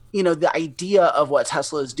the idea of what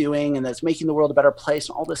Tesla is doing and that's making the world a better place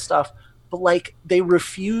and all this stuff. But like they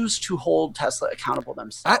refuse to hold Tesla accountable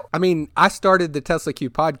themselves. I mean, I started the Tesla Q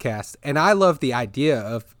podcast, and I love the idea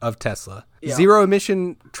of Tesla. Yeah. Zero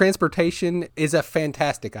emission transportation is a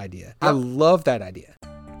fantastic idea. I love that idea.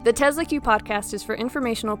 The Tesla Q podcast is for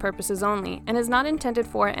informational purposes only and is not intended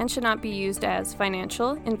for and should not be used as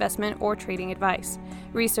financial, investment, or trading advice.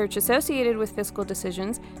 Research associated with fiscal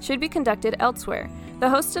decisions should be conducted elsewhere. The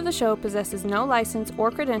host of the show possesses no license or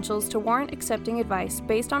credentials to warrant accepting advice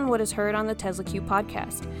based on what is heard on the Tesla Q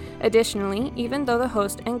podcast. Additionally, even though the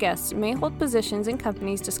host and guests may hold positions in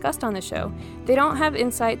companies discussed on the show, they don't have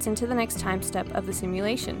insights into the next time step of the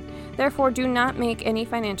simulation. Therefore, do not make any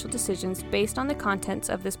financial decisions based on the contents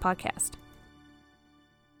of this podcast.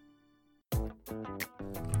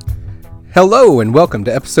 Hello and welcome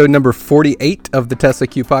to episode number 48 of the Tesla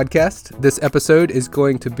Q podcast. This episode is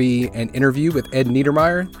going to be an interview with Ed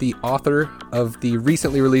Niedermeyer, the author of the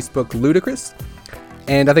recently released book Ludicrous,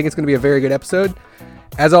 and I think it's going to be a very good episode.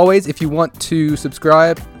 As always, if you want to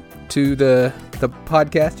subscribe to the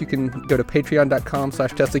podcast, you can go to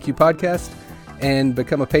patreon.com/TeslaQ podcast and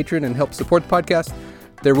become a patron and help support the podcast.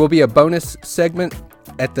 There will be a bonus segment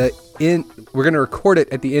at the end. We're going to record it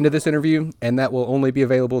at the end of this interview, and that will only be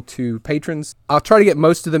available to patrons. I'll try to get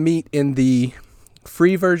most of the meat in the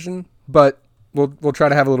free version, but we'll try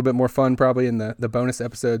to have a little bit more fun probably in the bonus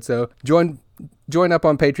episode. So join up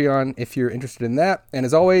on Patreon if you're interested in that. And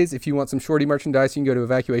as always, if you want some Shorty merchandise, you can go to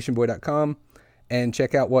evacuationboy.com and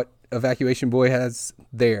check out what Evacuation Boy has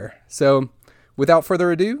there. So without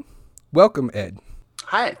further ado, welcome, Ed.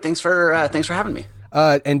 Hi, thanks for having me.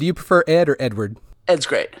 And do you prefer Ed or Edward? Ed's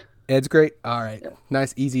great. Ed's great? All right. Yeah.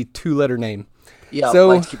 Nice, easy, 2-letter name. Yeah,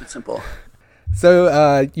 so, I like to keep it simple.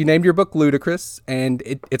 So you named your book Ludicrous, and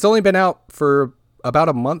it's only been out for about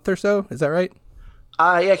a month or so. Is that right?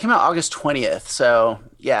 Yeah, it came out August 20th, so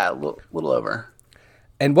yeah, a little over.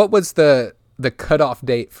 And what was the cutoff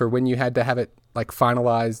date for when you had to have it like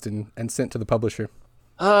finalized and sent to the publisher?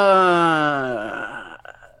 I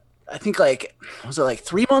think was it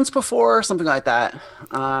 3 months before, something like that.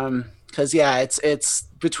 Because yeah, it's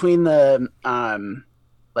between the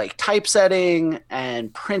typesetting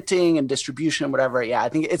and printing and distribution and whatever. Yeah, I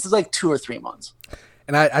think it's 2 or 3 months.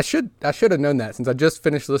 And I should have known that since I just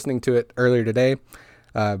finished listening to it earlier today.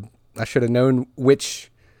 I should have known which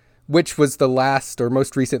was the last or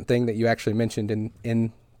most recent thing that you actually mentioned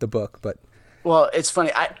in the book. But well, it's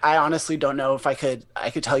funny. I honestly don't know if I could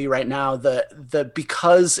tell you right now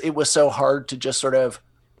because it was so hard to just sort of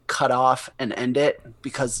cut off and end it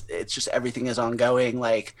because it's just everything is ongoing.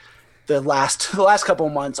 Like the last couple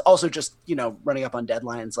of months, also just running up on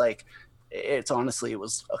deadlines. Like it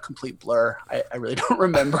was a complete blur. I really don't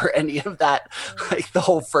remember any of that. Like the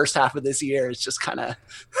whole first half of this year is just kind of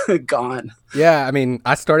gone. Yeah, I mean,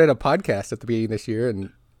 I started a podcast at the beginning of this year,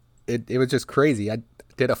 and it was just crazy. I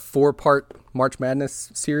did a 4-part March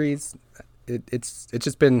Madness series. It's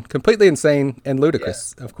just been completely insane and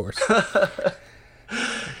ludicrous, of course.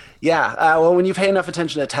 Yeah. Well, when you pay enough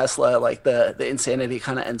attention to Tesla, like the insanity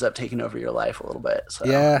kind of ends up taking over your life a little bit. So.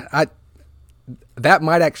 Yeah. That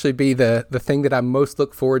might actually be the thing that I most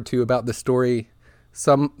look forward to about the story.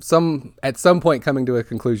 At some point coming to a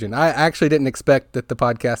conclusion. I actually didn't expect that the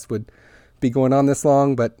podcast would be going on this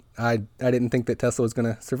long, but I didn't think that Tesla was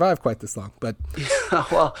going to survive quite this long. But yeah,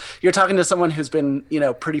 well, you're talking to someone who's been,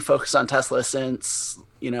 pretty focused on Tesla since,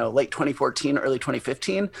 late 2014, early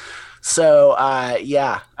 2015. So,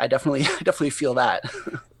 yeah, I definitely feel that.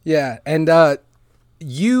 Yeah. And,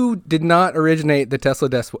 you did not originate the Tesla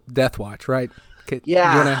Death Watch, right?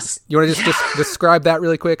 Yeah. You want to just describe that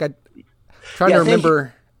really quick? I'm trying to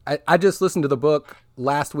remember. I just listened to the book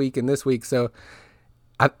last week and this week, so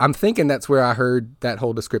I'm thinking that's where I heard that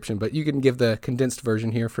whole description, but you can give the condensed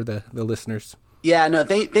version here for the listeners. Yeah, no,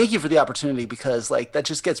 thank you for the opportunity because that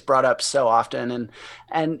just gets brought up so often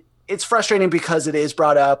and it's frustrating because it is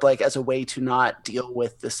brought up as a way to not deal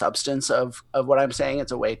with the substance of what I'm saying.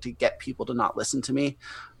 It's a way to get people to not listen to me.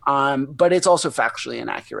 But it's also factually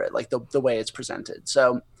inaccurate, the way it's presented.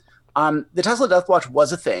 So the Tesla Death Watch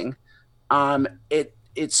was a thing. It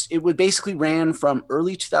would basically ran from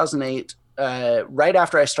early 2008, right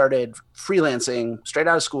after I started freelancing straight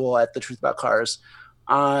out of school at The Truth About Cars,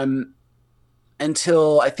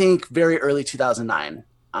 until I think very early 2009.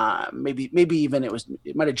 Maybe even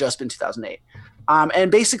it might have just been 2008. And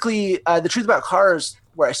basically The Truth About Cars,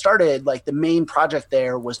 where I started, the main project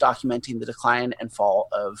there was documenting the decline and fall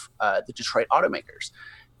of the Detroit automakers.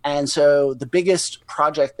 And so the biggest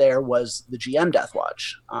project there was the GM Death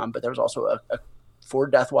Watch. But there was also a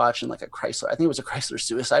Ford Death Watch and a Chrysler. I think it was a Chrysler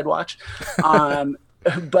Suicide Watch.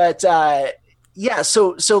 But yeah,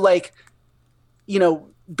 so like,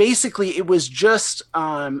 basically it was just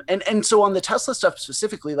and so on the Tesla stuff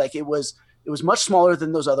specifically, like it was much smaller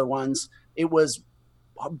than those other ones. It was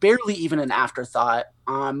barely even an afterthought.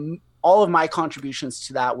 All of my contributions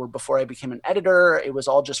to that were before I became an editor. It was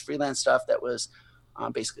all just freelance stuff that was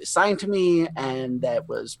basically assigned to me, and that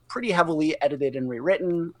was pretty heavily edited and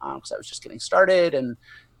rewritten because I was just getting started, and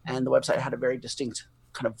the website had a very distinct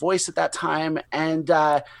kind of voice at that time. And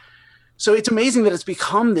so it's amazing that it's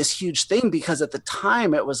become this huge thing, because at the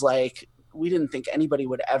time it was like we didn't think anybody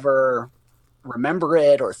would ever remember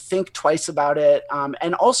it or think twice about it.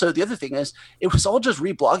 And also the other thing is it was all just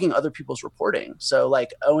reblogging other people's reporting. So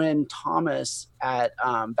like Owen Thomas at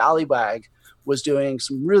Valleybag was doing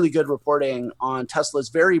some really good reporting on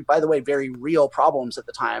Tesla's by the way, very real problems at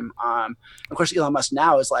the time. Of course, Elon Musk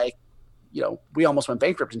now is like, we almost went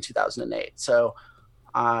bankrupt in 2008. So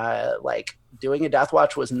like doing a death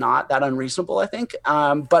watch was not that unreasonable, I think.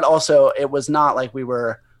 But also it was not like we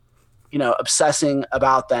were, obsessing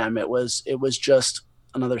about them. It was just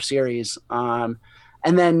another series. And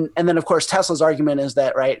then of course Tesla's argument is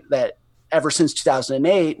that, right, that ever since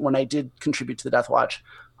 2008, when I did contribute to the Death Watch,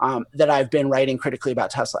 that I've been writing critically about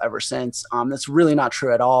Tesla ever since. That's really not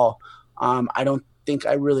true at all. I don't think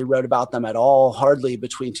I really wrote about them at all, hardly,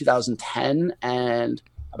 between 2010 and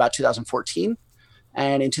about 2014.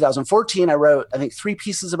 And in 2014, I wrote, I think, 3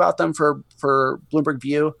 pieces about them for Bloomberg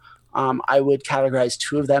View. I would categorize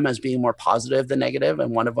 2 of them as being more positive than negative,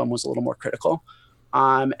 and one of them was a little more critical.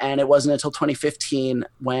 And it wasn't until 2015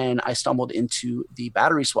 when I stumbled into the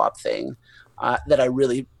battery swap thing that I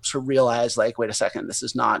really sort of realized, like, wait a second, this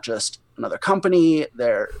is not just another company.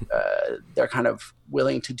 They're kind of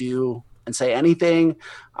willing to do and say anything,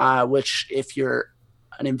 which if you're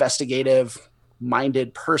an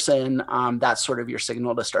investigative-minded person, that's sort of your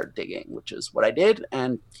signal to start digging, which is what I did,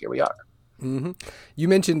 and here we are. Mm-hmm. You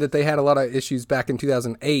mentioned that they had a lot of issues back in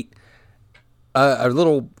 2008. A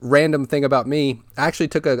little random thing about me, I actually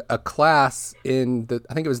took a class in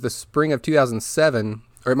I think it was the spring of 2007,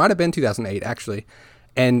 or it might have been 2008 actually.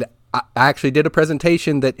 And I actually did a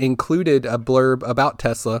presentation that included a blurb about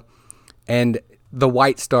Tesla and the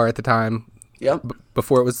White Star at the time. Yep.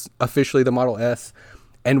 Before it was officially the Model S.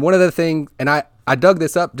 And one of the things, and I dug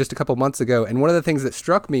this up just a couple months ago, and one of the things that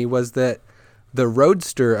struck me was that the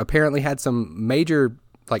Roadster apparently had some major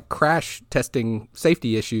like crash testing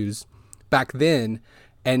safety issues back then.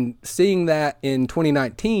 And seeing that in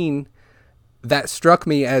 2019, that struck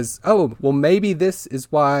me as, oh, well, maybe this is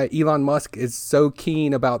why Elon Musk is so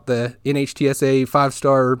keen about the NHTSA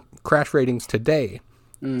 5-star crash ratings today.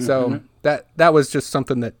 Mm-hmm. So that was just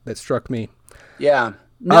something that struck me. Yeah.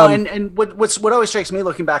 No, and what always strikes me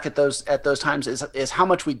looking back at those times is how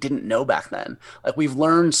much we didn't know back then. Like, we've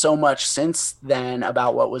learned so much since then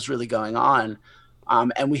about what was really going on,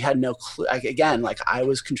 and we had no clue. Like, again, like, I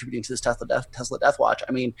was contributing to this Tesla Death Watch.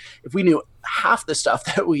 I mean, if we knew half the stuff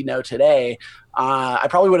that we know today, I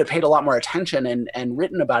probably would have paid a lot more attention and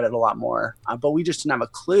written about it a lot more. But we just didn't have a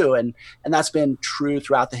clue, and that's been true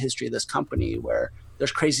throughout the history of this company, where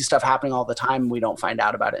there's crazy stuff happening all the time, and we don't find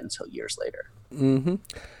out about it until years later. Mm-hmm.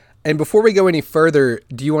 And before we go any further,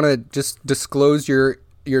 do you want to just disclose your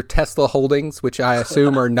Tesla holdings, which I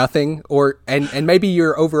assume are nothing, and maybe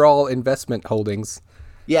your overall investment holdings?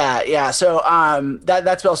 Yeah. So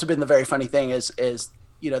that's also been the very funny thing is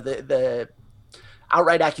the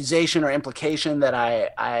outright accusation or implication that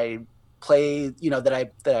I play, that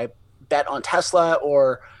I bet on Tesla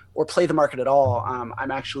or play the market at all.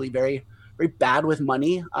 I'm actually very, very bad with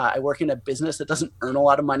money. I work in a business that doesn't earn a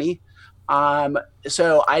lot of money.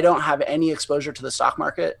 So I don't have any exposure to the stock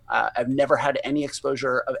market. I've never had any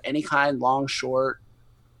exposure of any kind, long, short,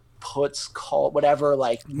 puts, call, whatever,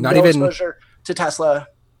 like not no even exposure to Tesla,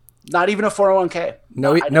 not even a 401k.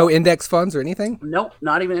 No index funds or anything? Nope,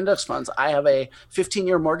 not even index funds. I have a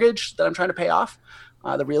 15-year mortgage that I'm trying to pay off.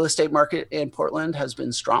 The real estate market in Portland has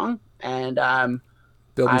been strong, and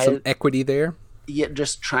building some equity there. Yeah,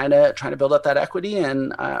 just trying to build up that equity,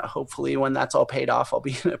 and hopefully when that's all paid off, I'll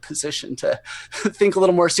be in a position to think a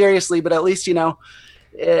little more seriously. But at least,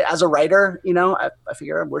 as a writer, I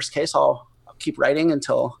figure worst case, I'll keep writing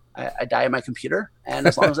until I die at my computer. And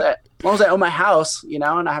as long as I own my house, and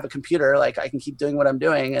I have a computer, like, I can keep doing what I'm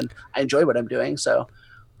doing, and I enjoy what I'm doing. So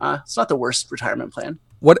it's not the worst retirement plan.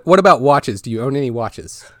 What about watches? Do you own any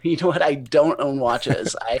watches? You know what? I don't own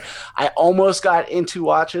watches. I almost got into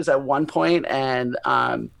watches at one point and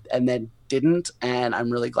then didn't, and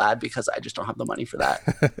I'm really glad because I just don't have the money for that.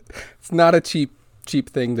 It's not a cheap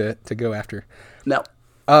thing to go after. No.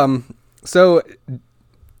 So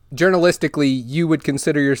journalistically, you would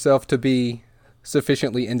consider yourself to be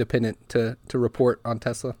sufficiently independent to report on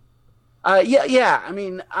Tesla? Yeah. I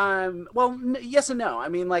mean, well, yes and no. I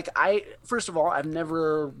mean, like, first of all, I've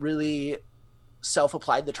never really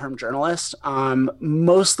self-applied the term journalist,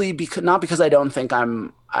 mostly not because I don't think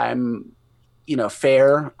I'm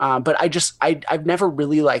fair, but I've never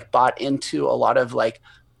really like bought into a lot of like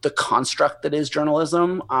the construct that is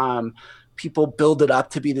journalism. People build it up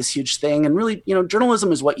to be this huge thing, and really,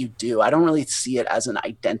 journalism is what you do. I don't really see it as an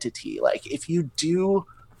identity. Like, if you do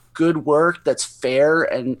good work that's fair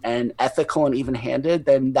and ethical and even-handed,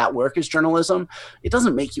 then that work is journalism. It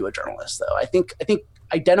doesn't make you a journalist, though. I think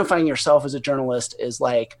identifying yourself as a journalist is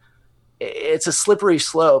like, it's a slippery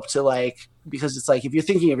slope to like, because it's like, if you're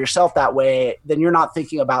thinking of yourself that way, then you're not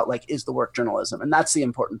thinking about like, is the work journalism? And that's the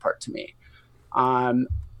important part to me.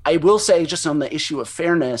 I will say, just on the issue of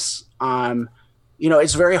fairness,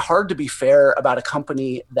 it's very hard to be fair about a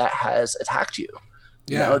company that has attacked you,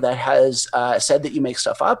 that has said that you make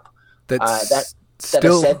stuff up,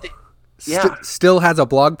 still has a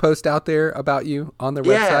blog post out there about you on their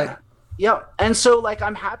website. Yeah. And so like,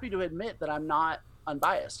 I'm happy to admit that I'm not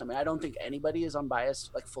unbiased. I mean, I don't think anybody is unbiased,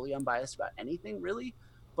 like fully unbiased about anything really,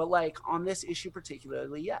 but like on this issue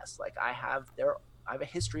particularly, yes, like I have a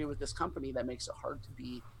history with this company that makes it hard to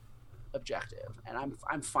be objective, and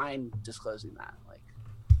I'm fine disclosing that. Like,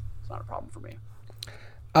 it's not a problem for me.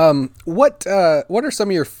 What are some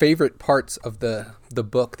of your favorite parts of the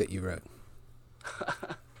book that you wrote?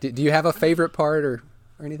 Do you have a favorite part or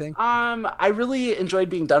anything? I really enjoyed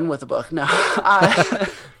being done with the book. No,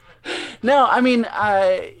 no, I mean,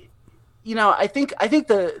 I think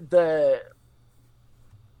the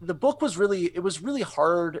book was really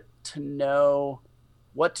hard to know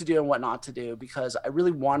what to do and what not to do, because I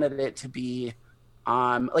really wanted it to be,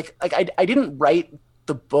 I didn't write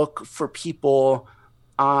the book for people,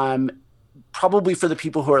 probably for the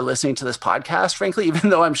people who are listening to this podcast, frankly, even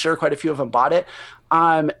though I'm sure quite a few of them bought it.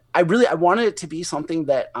 I wanted it to be something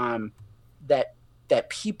that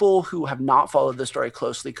people who have not followed the story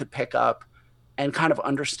closely could pick up and kind of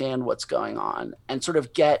understand what's going on and sort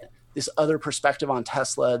of get this other perspective on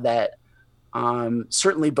Tesla that,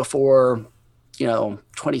 certainly before,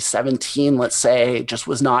 2017, let's say, just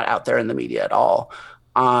was not out there in the media at all.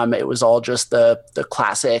 It was all just the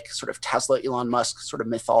classic sort of Tesla, Elon Musk sort of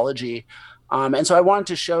mythology. And so I wanted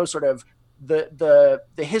to show sort of the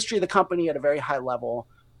history of the company at a very high level,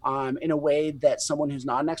 in a way that someone who's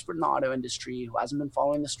not an expert in the auto industry, who hasn't been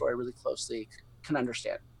following the story really closely, can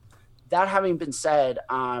understand. That having been said,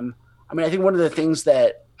 I think one of the things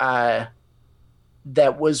that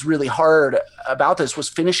was really hard about this was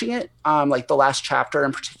finishing it. Like the last chapter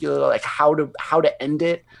in particular, like how to end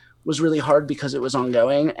it was really hard because it was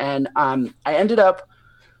ongoing. And I ended up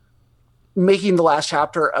making the last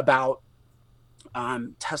chapter about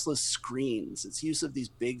Tesla's screens, its use of these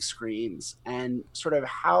big screens, and sort of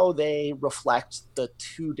how they reflect the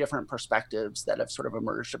two different perspectives that have sort of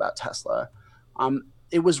emerged about Tesla.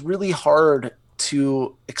 It was really hard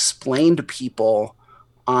to explain to people,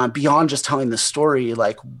 beyond just telling the story,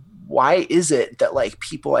 like, why is it that like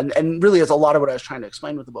people, and really it's a lot of what I was trying to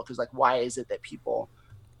explain with the book, is like, why is it that people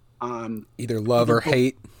either love or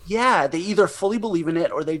hate? Yeah, they either fully believe in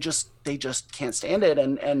it or they just can't stand it,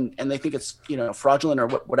 and they think it's fraudulent or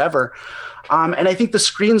whatever. And I think the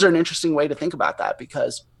screens are an interesting way to think about that,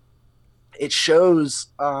 because it shows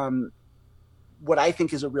what I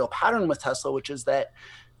think is a real pattern with Tesla, which is that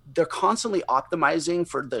they're constantly optimizing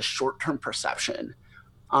for the short-term perception.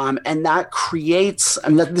 And that creates,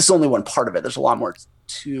 this is only one part of it. There's a lot more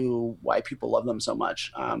to why people love them so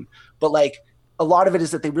much. But like, a lot of it is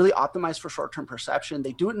that they really optimize for short-term perception.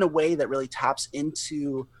 They do it in a way that really taps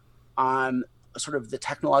into sort of the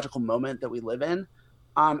technological moment that we live in.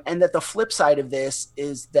 And that the flip side of this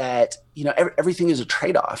is that, everything is a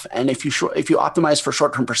trade-off. And if you optimize for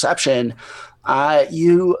short-term perception,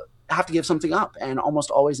 you have to give something up. And almost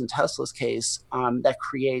always in Tesla's case, that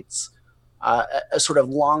creates a sort of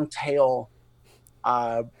long tail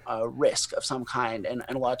risk of some kind. And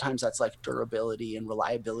a lot of times that's like durability and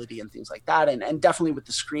reliability and things like that. And definitely with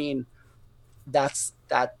the screen, that's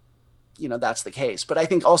the case. But I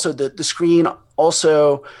think also the screen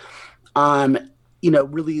also,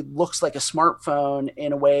 really looks like a smartphone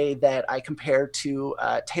in a way that I compare to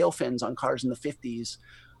tail fins on cars in the 50s,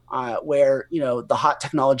 where, the hot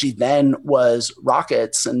technology then was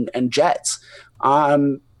rockets and jets.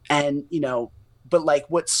 But like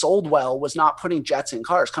what sold well was not putting jets in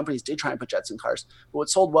cars. Companies did try and put jets in cars, but what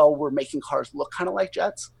sold well were making cars look kind of like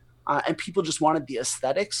jets. And people just wanted the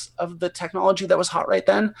aesthetics of the technology that was hot right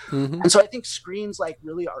then. Mm-hmm. And so I think screens like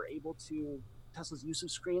really are able to, Tesla's use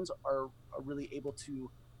of screens are really able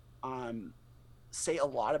to say a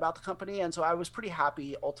lot about the company. And so I was pretty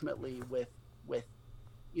happy ultimately with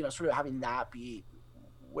sort of having that be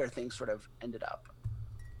where things sort of ended up.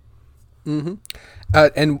 Mm-hmm.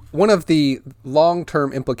 And one of the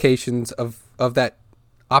long-term implications of that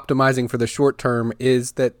optimizing for the short term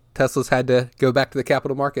is that Tesla's had to go back to the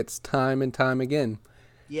capital markets time and time again.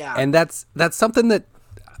 Yeah. And that's something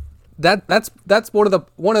that's one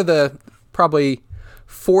of the probably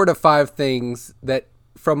 4 to 5 things that,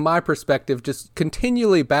 from my perspective, just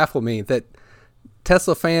continually baffle me, that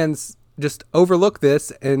Tesla fans just overlook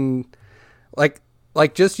this. And like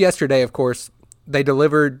just yesterday, of course, they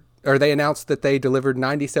announced that they delivered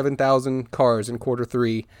 97,000 cars in quarter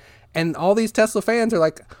 3. And all these Tesla fans are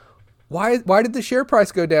like, why did the share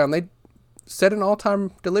price go down? They set an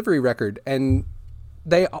all-time delivery record. And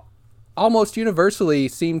they almost universally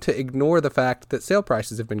seem to ignore the fact that sale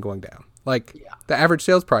prices have been going down. The average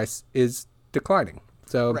sales price is declining.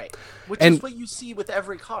 So, right. Which is what you see with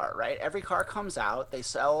every car, right? Every car comes out, they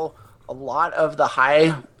sell a lot of the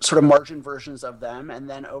high sort of margin versions of them. And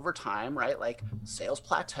then over time, right, like sales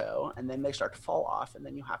plateau, and then they start to fall off. And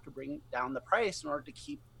then you have to bring down the price in order to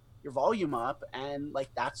keep your volume up. And like,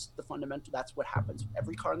 that's the fundamental, that's what happens with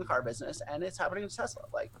every car in the car business. And it's happening with Tesla.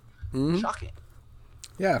 Like, shocking.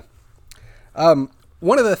 Yeah.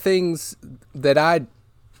 One of the things that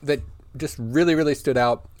just really, really stood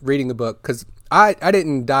out reading the book, because I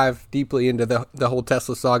didn't dive deeply into the whole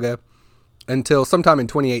Tesla saga until sometime in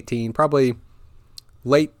 2018, probably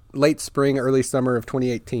late spring, early summer of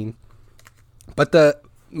 2018. But the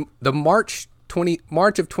March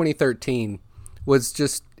of 2013 was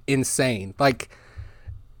just insane. Like,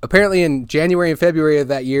 apparently in January and February of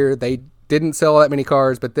that year, they didn't sell that many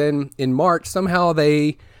cars, but then in March, somehow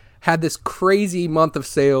they had this crazy month of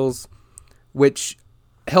sales, which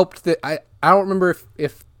helped I don't remember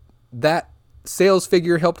if that sales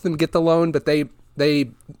figure helped them get the loan, but they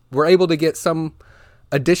were able to get some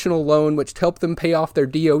additional loan, which helped them pay off their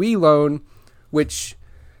DOE loan, which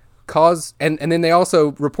caused, and then they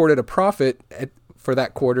also reported a profit for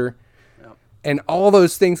that quarter. Yep. And all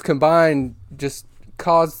those things combined just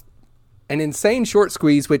caused an insane short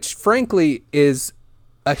squeeze, which frankly is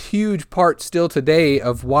a huge part still today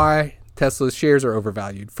of why Tesla's shares are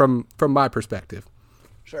overvalued from my perspective.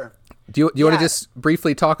 Sure. Do you want to just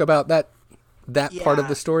briefly talk about that part of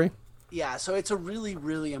the story? Yeah, so it's a really,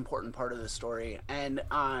 really important part of the story. And,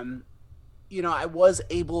 I was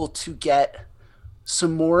able to get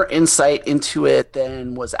some more insight into it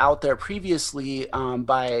than was out there previously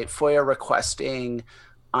by FOIA requesting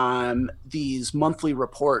these monthly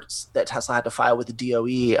reports that Tesla had to file with the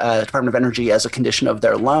DOE, Department of Energy, as a condition of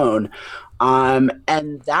their loan.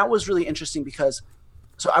 And that was really interesting because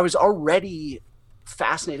I was already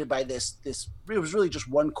fascinated by this. It was really just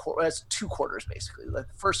one quarter, it's 2 quarters basically, like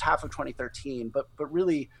the first half of 2013, but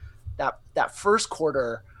really that first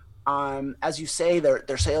quarter, as you say,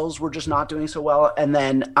 their sales were just not doing so well. And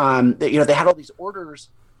then they had all these orders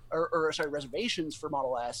reservations for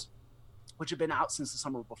Model S, which had been out since the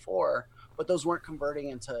summer before, but those weren't converting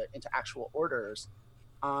into actual orders.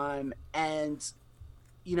 And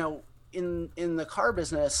in the car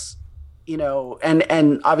business,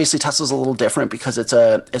 and obviously Tesla's a little different because it's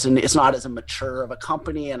not as mature of a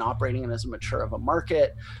company and operating in as mature of a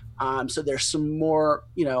market. So there's some more,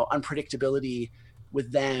 unpredictability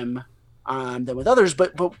with them than with others.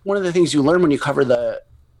 But one of the things you learn when you cover the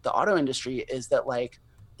auto industry is that, like,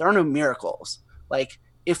 there are no miracles. Like,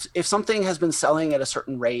 if something has been selling at a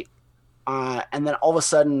certain rate, and then all of a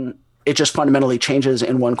sudden it just fundamentally changes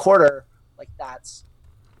in one quarter, like that's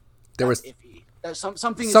iffy.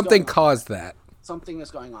 Something caused that. Something is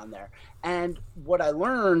going on there. And what I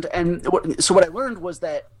learned, was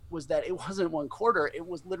that it wasn't one quarter. It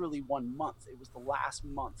was literally 1 month. It was the last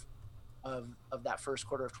month of that first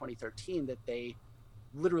quarter of 2013 that they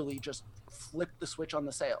literally just flipped the switch on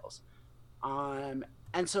the sales. And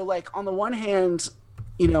so, like, on the one hand,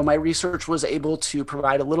 my research was able to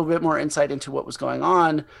provide a little bit more insight into what was going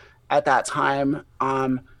on at that time.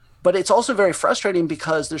 But it's also very frustrating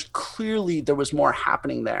because there was more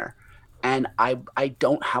happening there. And I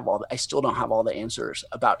still don't have all the answers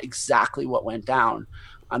about exactly what went down.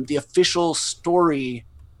 The official story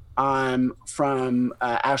from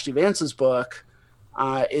Ashley Vance's book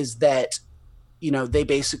is that, they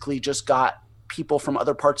basically just got people from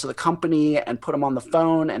other parts of the company and put them on the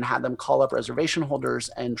phone and had them call up reservation holders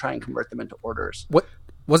and try and convert them into orders. What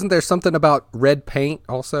wasn't there something about red paint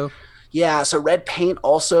also? Yeah, so red paint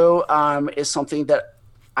also is something that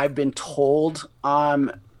I've been told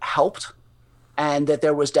helped, and that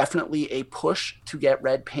there was definitely a push to get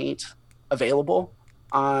red paint available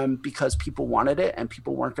because people wanted it and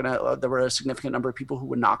people weren't going to, there were a significant number of people who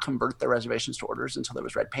would not convert their reservations to orders until there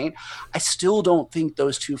was red paint. I still don't think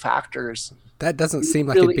those two factors. That doesn't seem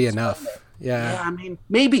like it'd be enough. Yeah. I mean,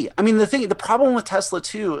 maybe. I mean, the problem with Tesla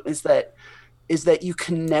too is that you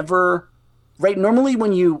can never, right? Normally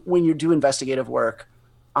when you do investigative work,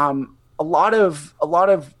 a lot of,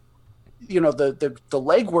 you know, the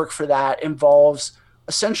legwork for that involves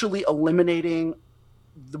essentially eliminating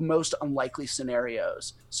the most unlikely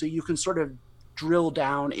scenarios, so you can sort of drill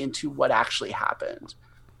down into what actually happened.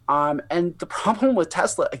 And the problem with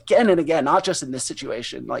Tesla, again and again, not just in this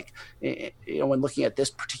situation, like, you know, when looking at this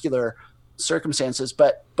particular circumstances,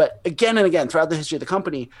 but again and again throughout the history of the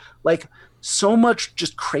company, like, so much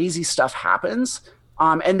just crazy stuff happens,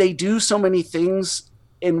 and they do so many things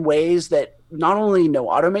in ways that not only no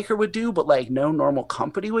automaker would do, but like no normal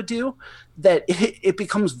company would do, that it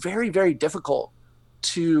becomes very, very difficult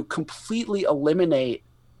to completely eliminate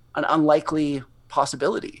an unlikely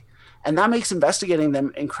possibility. And that makes investigating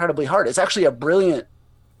them incredibly hard. It's actually a brilliant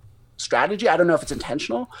strategy. I don't know if it's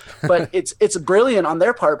intentional, but it's brilliant on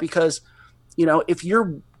their part, because, you know, if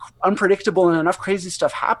you're unpredictable and enough crazy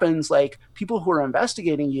stuff happens, like, people who are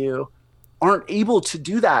investigating you aren't able to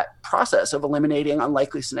do that process of eliminating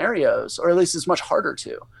unlikely scenarios, or at least it's much harder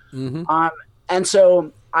to. Mm-hmm. And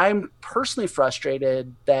so I'm personally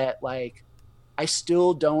frustrated that, like, I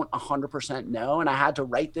still don't 100% know. And I had to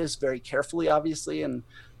write this very carefully, obviously, and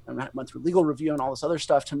I went through legal review and all this other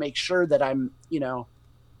stuff to make sure that I'm, you know,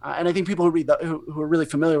 and I think people who are really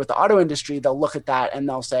familiar with the auto industry, they'll look at that and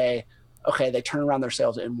they'll say, okay, they turn around their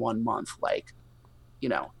sales in 1 month. Like, you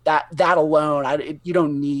know, that alone, you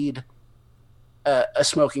don't need a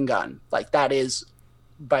smoking gun. Like, that is,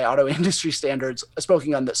 by auto industry standards, a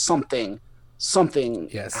smoking gun that something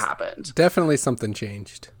yes, happened. Definitely something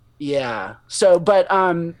changed. Yeah. So, but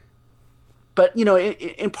you know,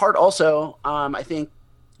 in part also, I think,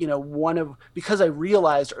 you know, because I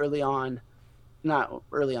realized not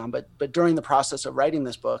early on, but during the process of writing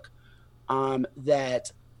this book,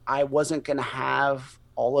 that I wasn't going to have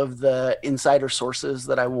all of the insider sources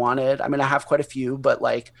that I wanted. I mean, I have quite a few, but,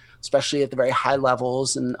 like, especially at the very high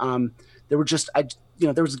levels, and there was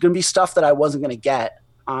going to be stuff that I wasn't going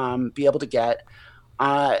to be able to get.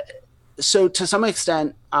 So to some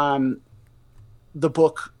extent, the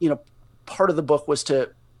book, you know, point of the book was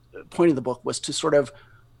to sort of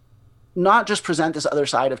not just present this other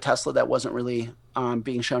side of Tesla that wasn't really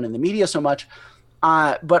being shown in the media so much,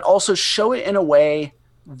 but also show it in a way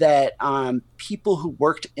that people who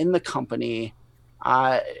worked in the company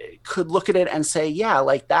could look at it and say, yeah,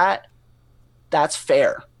 like, that's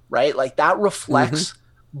fair, right? Like, that reflects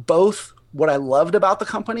both what I loved about the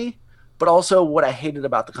company, but also what I hated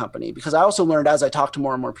about the company. Because I also learned, as I talked to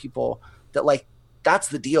more and more people, that, like, that's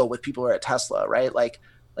the deal with people who are at Tesla, right? Like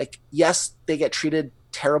yes, they get treated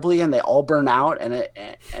terribly and they all burn out, and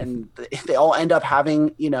they all end up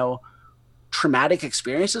having, you know, traumatic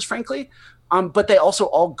experiences, frankly. But they also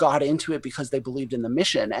all got into it because they believed in the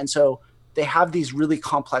mission. And so they have these really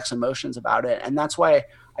complex emotions about it. And that's why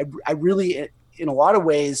I really, in a lot of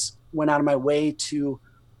ways, went out of my way to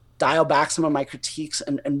dial back some of my critiques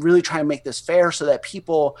and really try and make this fair, so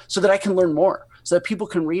that I can learn more, so that people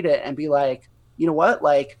can read it and be like, you know what,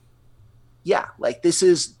 like, yeah, like, this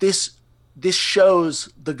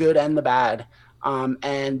shows the good and the bad.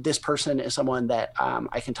 And this person is someone that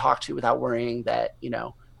I can talk to without worrying that, you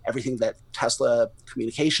know, everything that Tesla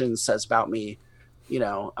Communications says about me, you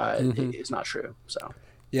know, is not true. So,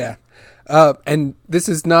 yeah. And this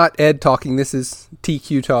is not Ed talking, this is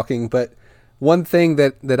TQ talking, but one thing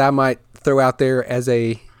that I might throw out there as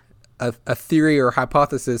a theory or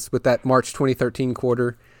hypothesis with that March 2013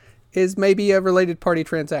 quarter is maybe a related party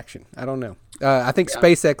transaction. I don't know. I think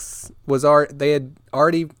SpaceX they had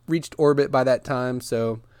already reached orbit by that time,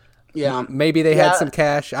 so yeah, maybe they had some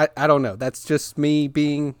cash. I don't know. That's just me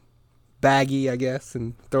being baggy, I guess,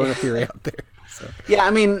 and throwing a theory out there. So. Yeah,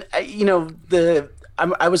 I mean, you know,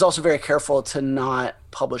 I was also very careful to not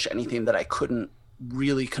publish anything that I couldn't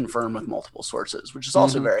really confirm with multiple sources, which is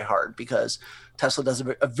also very hard, because Tesla does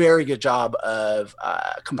a very good job of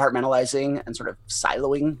compartmentalizing and sort of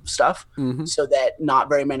siloing stuff, so that not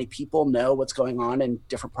very many people know what's going on in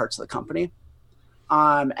different parts of the company.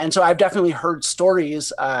 And so I've definitely heard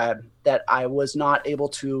stories that I was not able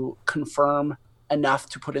to confirm enough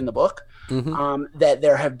to put in the book, that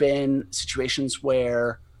there have been situations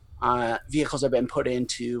where vehicles have been put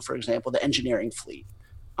into, for example, the engineering fleet,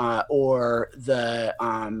 or the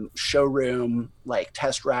showroom, like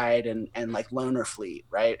test ride and like loaner fleet,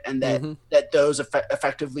 right? And that those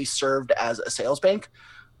effectively served as a sales bank.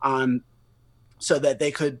 so that they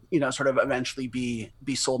could, sort of eventually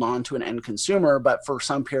be sold on to an end consumer. But for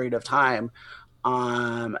some period of time,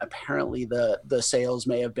 apparently the sales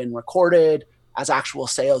may have been recorded as actual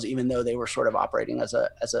sales, even though they were sort of operating as a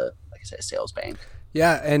like I say, a sales bank.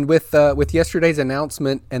 Yeah, and with yesterday's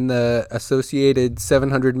announcement and the associated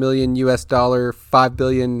 $700 million US, 5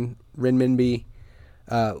 billion renminbi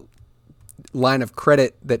line of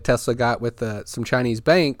credit that Tesla got with some Chinese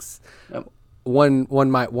banks, Yep.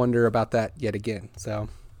 one might wonder about that yet again. So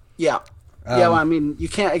yeah, well, I mean, you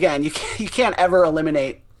can't ever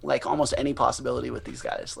eliminate like almost any possibility with these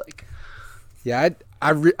guys. Like, yeah,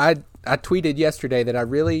 I tweeted yesterday that I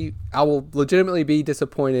will legitimately be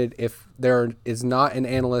disappointed if there is not an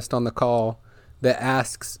analyst on the call that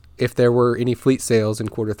asks if there were any fleet sales in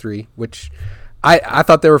quarter 3, which I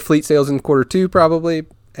thought there were fleet sales in quarter 2 probably,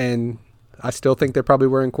 and I still think there probably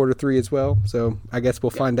were in quarter 3 as well. So I guess we'll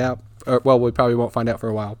find out. Well, we probably won't find out for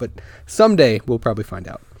a while, but someday we'll probably find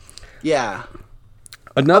out. Yeah.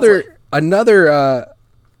 Another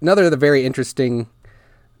of the very interesting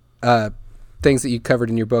things that you covered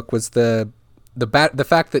in your book was the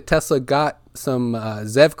fact that Tesla got some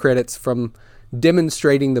ZEV credits from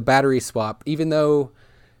demonstrating the battery swap, even though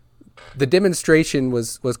the demonstration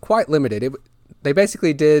was quite limited. They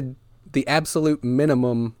basically did the absolute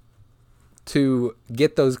minimum to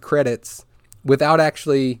get those credits without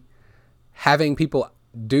actually having people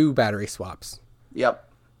do battery swaps. Yep.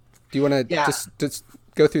 Do you want to just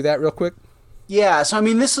go through that real quick? Yeah. So, I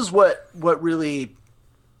mean, this is what really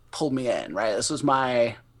pulled me in, right? This was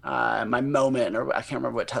my moment, or I can't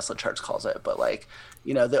remember what Tesla Charts calls it, but like,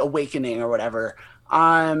 the awakening or whatever.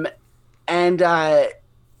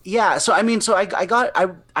 Yeah. So, I mean,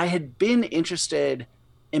 I had been interested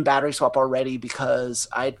in battery swap already because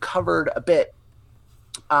I'd covered a bit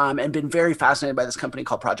and been very fascinated by this company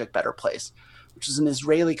called Project Better Place, which is an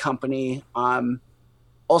Israeli company.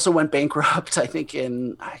 Also went bankrupt, I think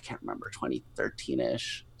I can't remember,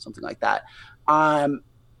 2013-ish, something like that. So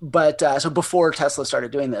before Tesla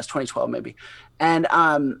started doing this, 2012 maybe. And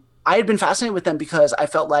I had been fascinated with them because I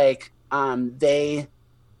felt like they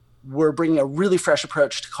were bringing a really fresh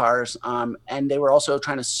approach to cars, and they were also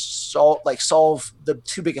trying to solve the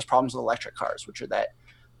two biggest problems with electric cars, which are that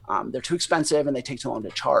they're too expensive and they take too long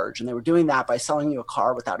to charge. And they were doing that by selling you a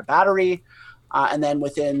car without a battery, and then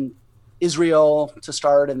within Israel to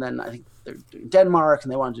start, and then I think they're doing Denmark,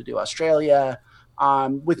 and they wanted to do Australia.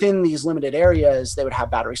 Within these limited areas, they would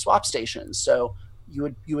have battery swap stations. So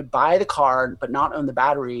you would buy the car but not own the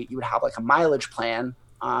battery. You would have like a mileage plan.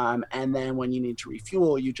 And then when you need to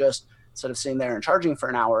refuel, you just, instead of sitting there and charging for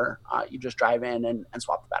an hour, you just drive in and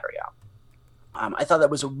swap the battery out. I thought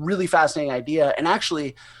that was a really fascinating idea. And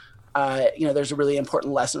actually, there's a really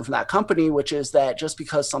important lesson from that company, which is that just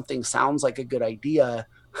because something sounds like a good idea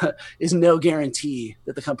is no guarantee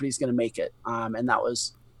that the company is going to make it. And that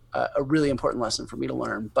was a really important lesson for me to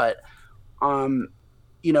learn. But, in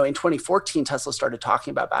 2014, Tesla started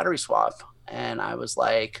talking about battery swap. And I was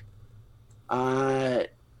like,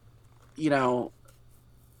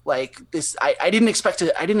 like this, I didn't expect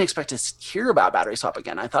to hear about battery swap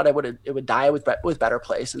again. I thought it would die with Better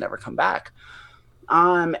Place and never come back.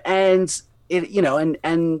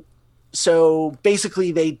 So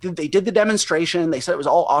basically they did the demonstration. They said it was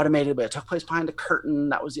all automated, but it took place behind a curtain.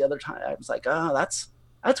 That was the other time. I was like, oh, that's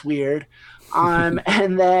weird. And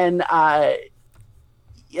then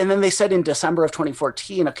they said in December of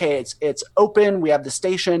 2014, okay, it's open. We have the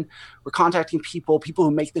station. We're contacting people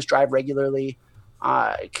who make this drive regularly,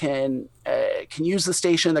 can use the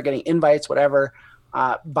station. They're getting invites, whatever.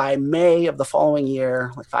 By May of the following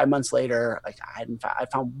year, like 5 months later, like I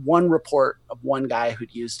found one report of one guy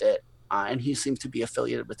who'd used it, and he seemed to be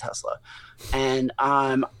affiliated with Tesla. And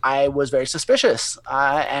I was very suspicious,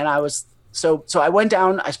 and I was so I went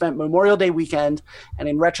down. I spent Memorial Day weekend, and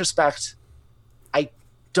in retrospect, I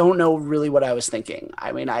don't know really what I was thinking.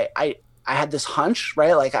 I mean, I had this hunch,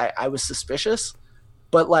 right? Like I was suspicious,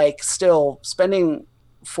 but like still spending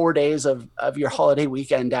 4 days of your holiday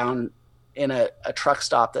weekend down in a truck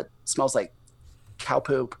stop that smells like cow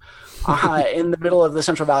poop in the middle of the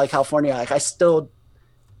Central Valley, California. Like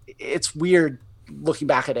it's weird looking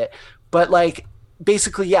back at it, but like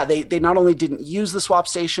basically, yeah, they not only didn't use the swap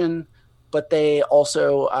station, but they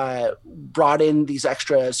also brought in these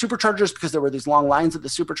extra superchargers because there were these long lines at the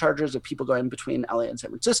superchargers of people going between LA and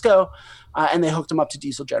San Francisco, and they hooked them up to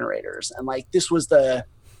diesel generators. And like this was the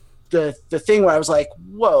thing where I was like,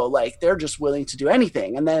 whoa, like they're just willing to do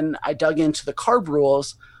anything. And then I dug into the CARB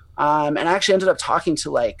rules, and I actually ended up talking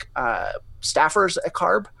to like staffers at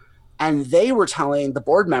CARB, and they were telling the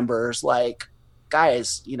board members like,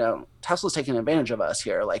 guys, Tesla's taking advantage of us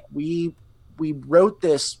here. Like we we wrote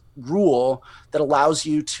this rule that allows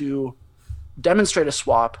you to demonstrate a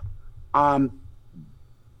swap,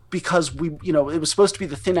 because it was supposed to be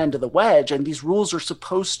the thin end of the wedge, and these rules are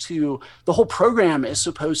supposed to, the whole program is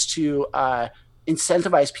supposed to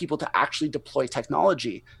incentivize people to actually deploy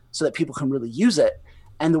technology so that people can really use it.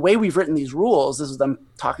 And the way we've written these rules, this is them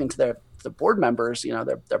talking to the board members,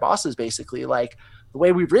 their bosses, basically, like, the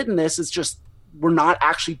way we've written this is just, we're not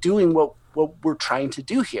actually doing what we're trying to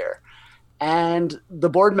do here. And the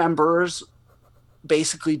board members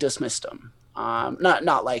basically dismissed them.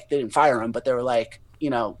 Not like they didn't fire them, but they were like,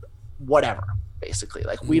 whatever, basically,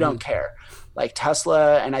 like, we don't care. Like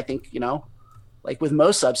Tesla, and I think, like with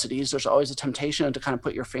most subsidies, there's always a temptation to kind of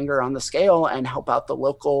put your finger on the scale and help out the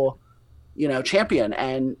local, champion.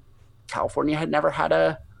 And California had never had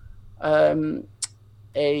an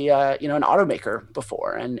automaker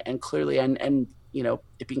before, and clearly, and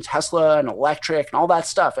it being Tesla and electric and all that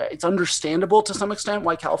stuff, it's understandable to some extent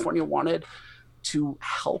why California wanted to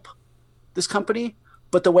help this company,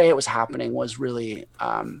 but the way it was happening was really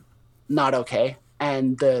not okay,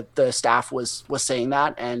 and the staff was saying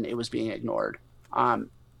that, and it was being ignored.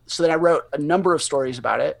 So then I wrote a number of stories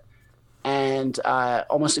about it, and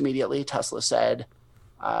almost immediately Tesla said,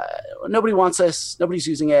 nobody wants this, nobody's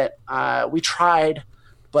using it, we tried,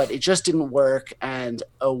 but it just didn't work, and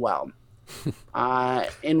oh well.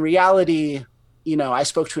 In reality, I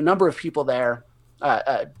spoke to a number of people there,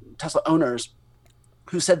 Tesla owners,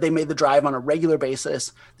 who said they made the drive on a regular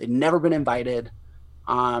basis. They'd never been invited.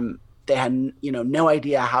 They had, no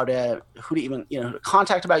idea who to even, to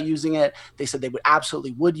contact about using it. They said they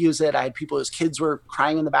would use it. I had people whose kids were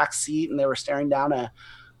crying in the back seat, and they were staring down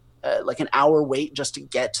like an hour wait just to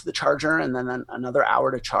get to the charger, and then another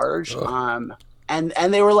hour to charge. Oh.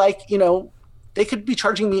 And they were like, they could be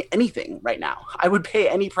charging me anything right now. I would pay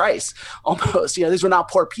any price almost. These were not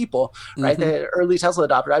poor people, right? Mm-hmm. The early Tesla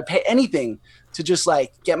adopter. I'd pay anything to just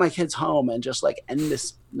like get my kids home and just like end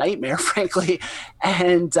this nightmare, frankly.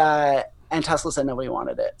 And Tesla said nobody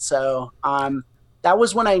wanted it. So that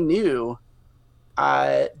was when I knew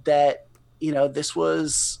that, this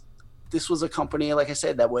was a company, like I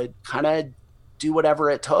said, that would kind of do whatever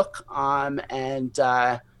it took.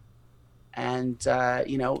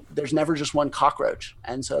 There's never just one cockroach.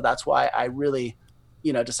 And so that's why I really,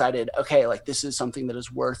 decided, okay, like, this is something that is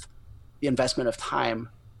worth the investment of time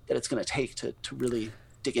that it's going to take to really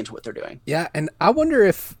dig into what they're doing. Yeah. And I wonder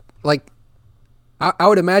if, like, I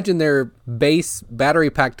would imagine their base battery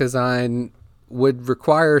pack design would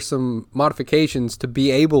require some modifications to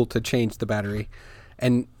be able to change the battery.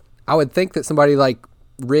 And I would think that somebody like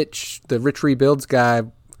Rich, the Rich Rebuilds guy,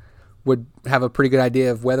 would have a pretty good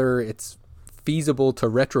idea of whether it's feasible to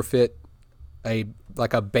retrofit a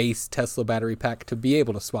base Tesla battery pack to be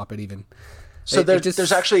able to swap it even. So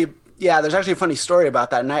there's actually a funny story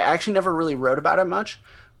about that, and I actually never really wrote about it much,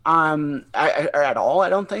 or at all. I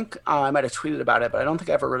don't think. I might have tweeted about it, but I don't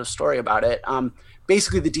think I ever wrote a story about it.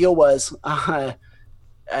 Basically, the deal was,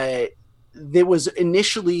 there was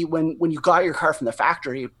initially when you got your car from the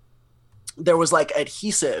factory, there was like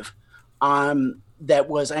adhesive, that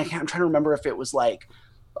was, I'm trying to remember if it was like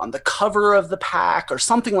on the cover of the pack or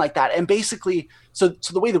something like that. And basically, so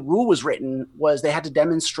the way the rule was written was they had to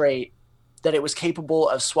demonstrate that it was capable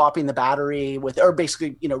of swapping the battery or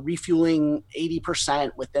basically, refueling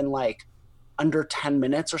 80% within like under 10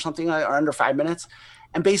 minutes or something, or under 5 minutes.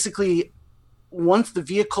 And basically, once the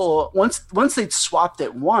vehicle, once they'd swapped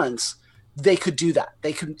it once, they could do that.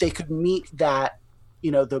 They could meet that,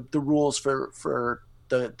 the rules for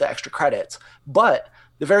the extra credits. But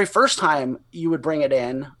the very first time you would bring it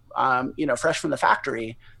in, fresh from the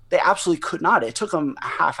factory, they absolutely could not. It took them a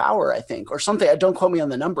half hour, I think, or something. Don't quote me on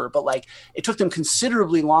the number, but like it took them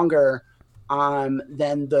considerably longer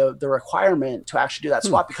than the requirement to actually do that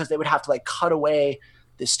swap, because they would have to like cut away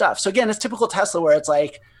this stuff. So again, it's typical Tesla where it's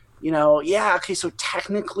like, okay, so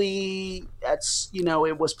technically that's,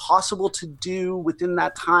 it was possible to do within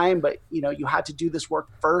that time, but you had to do this work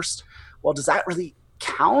first. Well, does that really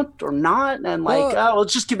count or not? And like, we'll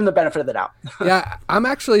just give them the benefit of the doubt. Yeah, I'm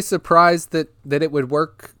actually surprised that it would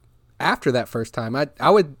work after that first time. I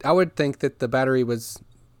would think that the battery was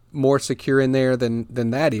more secure in there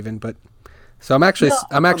than that even. But so I'm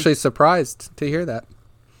actually surprised to hear that.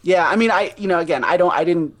 Yeah, I mean, I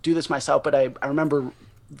didn't do this myself, but I remember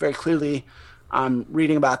very clearly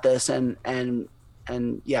reading about this and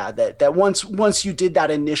yeah, that once you did that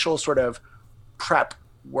initial sort of prep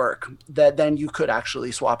work, that then you could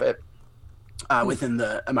actually swap it within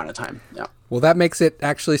the amount of time. Yeah. Well, that makes it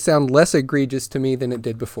actually sound less egregious to me than it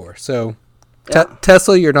did before. So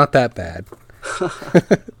Tesla, you're not that bad.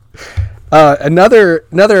 Another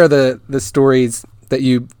of the stories that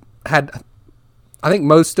you had, I think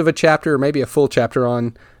most of a chapter or maybe a full chapter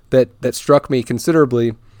on that struck me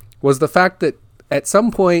considerably was the fact that at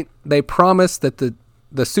some point they promised that the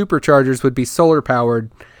superchargers would be solar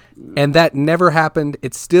powered, and that never happened.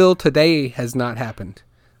 It still today has not happened.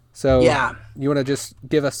 So yeah, you want to just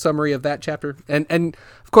give a summary of that chapter? And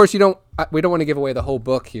of course we don't want to give away the whole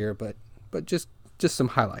book here, but just some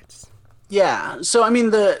highlights. Yeah. So I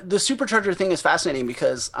mean the supercharger thing is fascinating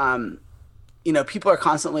because people are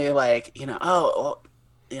constantly like,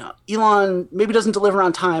 Elon maybe doesn't deliver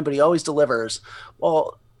on time, but he always delivers.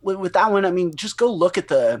 Well, with that one, I mean, just go look at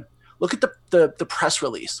the press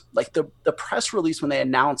release. Like the press release when they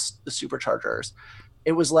announced the superchargers,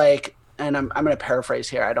 it was like, and I'm going to paraphrase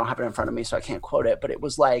here. I don't have it in front of me, so I can't quote it, but it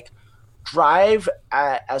was like, drive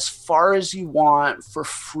as far as you want for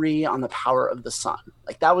free on the power of the sun.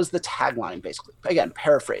 Like that was the tagline, basically. Again,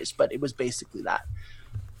 paraphrase, but it was basically that.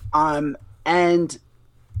 And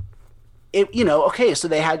it, okay, so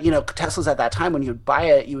they had, Teslas at that time, when you would buy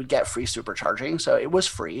it, you would get free supercharging. So it was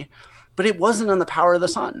free, but it wasn't on the power of the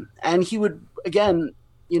sun. And he would, again,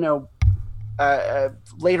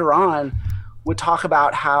 later on, would talk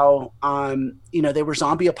about how, they were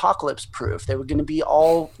zombie apocalypse proof. They were going to be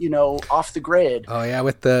all, off the grid. Oh yeah,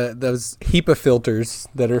 with those HEPA filters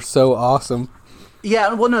that are so awesome.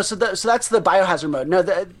 Yeah, well, no, so that's the biohazard mode. No,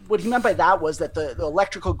 what he meant by that was that the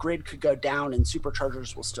electrical grid could go down and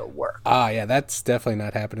superchargers will still work. Ah, yeah, that's definitely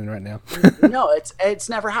not happening right now. No, it's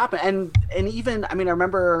never happened. And even, I mean, I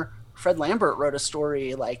remember Fred Lambert wrote a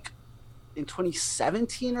story like in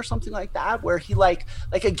 2017 or something like that, where he like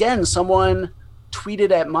again, someone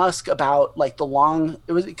tweeted at Musk about like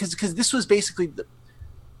it was because this was basically and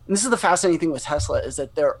this is the fascinating thing with Tesla, is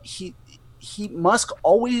that Musk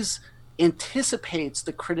always anticipates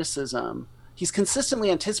the criticism. He's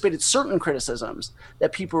consistently anticipated certain criticisms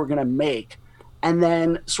that people were going to make, and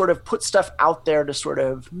then sort of put stuff out there to sort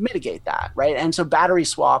of mitigate that, right? And so battery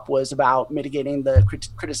swap was about mitigating the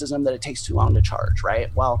criticism that it takes too long to charge,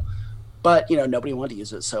 right? Well, but nobody wanted to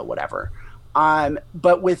use it, so whatever.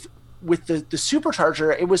 But with the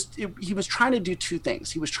supercharger, he was trying to do two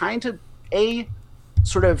things. He was trying to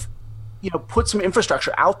sort of put some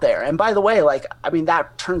infrastructure out there. And by the way,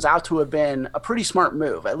 that turns out to have been a pretty smart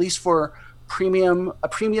move, at least for a premium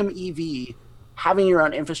EV. Having your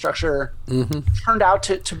own infrastructure turned out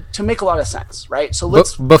to make a lot of sense, right? So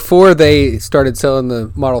before they started selling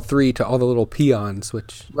the Model 3 to all the little peons,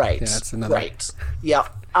 which that's another right. Yeah.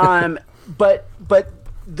 But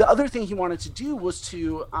the other thing he wanted to do was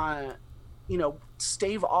to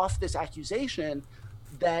stave off this accusation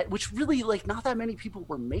which really like not that many people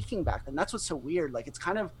were making back then. That's what's so weird. Like it's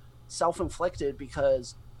kind of self-inflicted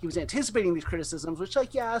because he was anticipating these criticisms, which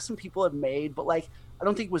some people have made, but like I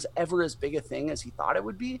don't think was ever as big a thing as he thought it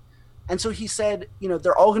would be. And so he said,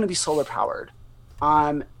 they're all going to be solar powered.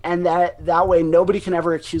 And that way nobody can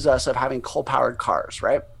ever accuse us of having coal powered cars.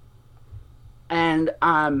 Right. And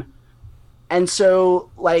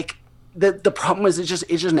so like, the problem was it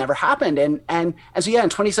just never happened. And so in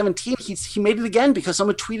 2017 he made it again because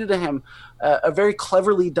someone tweeted to him a very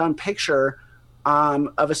cleverly done picture of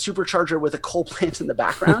a supercharger with a coal plant in the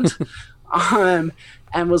background.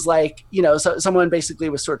 And was like, so someone basically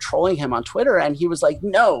was sort of trolling him on Twitter, and he was like,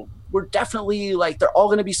 no, we're definitely like, they're all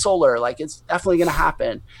going to be solar. Like it's definitely going to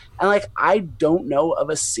happen. And like, I don't know of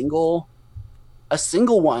a single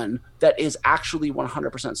one that is actually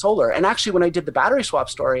 100% solar. And actually, when I did the battery swap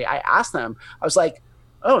story, I asked them, I was like,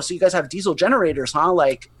 oh, so you guys have diesel generators, huh?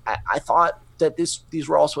 Like, I thought that these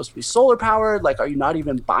were all supposed to be solar powered. Like, are you not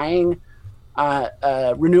even buying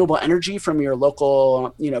renewable energy from your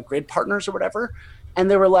local, grid partners or whatever? And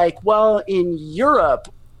they were like, well, in Europe,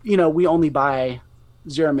 we only buy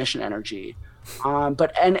zero emission energy.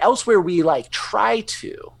 And elsewhere we like try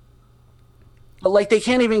to. But like they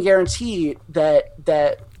can't even guarantee that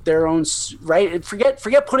their own right.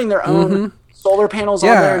 Forget putting their own solar panels on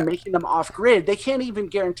there and making them off grid. They can't even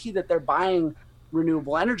guarantee that they're buying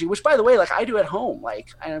renewable energy. Which, by the way, like I do at home.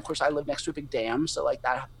 Like, and of course I live next to a big dam, so like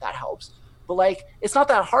that helps. But like it's not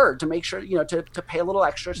that hard to make sure to pay a little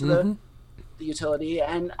extra to the utility,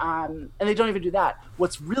 and they don't even do that.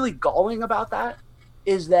 What's really galling about that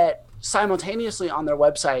is that simultaneously on their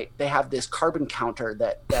website they have this carbon counter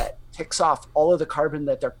that ticks off all of the carbon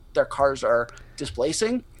that their cars are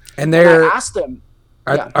displacing. And I asked them,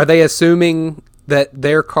 are they assuming that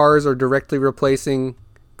their cars are directly replacing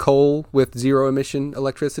coal with zero emission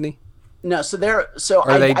electricity? No,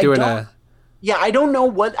 I don't know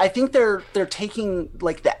what. I think they're taking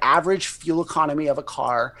like the average fuel economy of a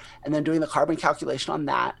car and then doing the carbon calculation on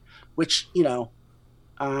that, which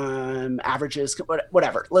averages,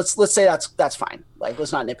 whatever. Let's say that's fine. Like,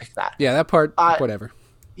 let's not nitpick that. Yeah, that part, whatever.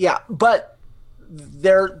 Yeah, but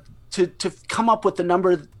they're to come up with the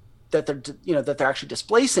number that they're actually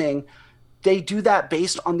displacing. They do that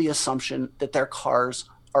based on the assumption that their cars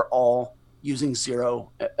are all using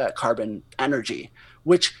zero carbon energy,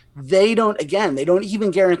 which they don't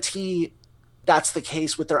even guarantee that's the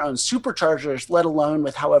case with their own superchargers, let alone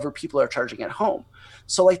with however people are charging at home.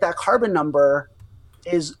 So like that carbon number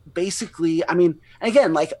is basically, I mean, and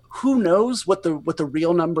again, like who knows what the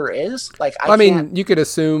real number is? Like, I mean, you could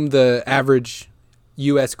assume the average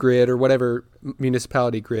U.S. grid or whatever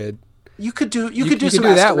municipality grid. You could do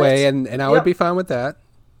that way, and I would be fine with that.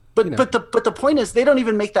 But the point is, they don't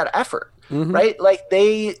even make that effort, right? Like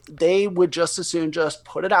they would just as soon just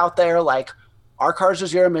put it out there, like our cars are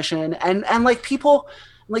zero emission, and like people,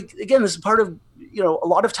 like again, this is part of a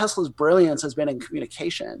lot of Tesla's brilliance has been in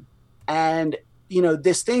communication, and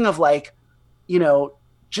this thing of like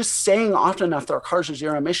just saying often enough that our cars are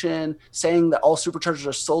zero emission, saying that all superchargers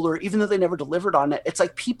are solar, even though they never delivered on it. It's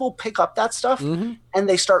like people pick up that stuff and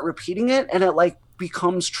they start repeating it, and it like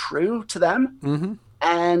becomes true to them.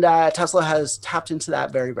 And Tesla has tapped into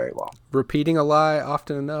that very, very well. Repeating a lie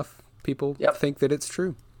often enough, people think that it's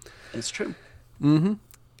true. It's true.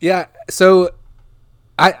 Yeah. So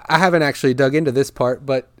I haven't actually dug into this part,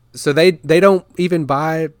 but so they don't even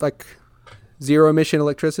buy like zero emission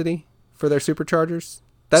electricity for their superchargers.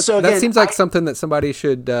 That seems like something that somebody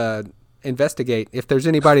should investigate. If there's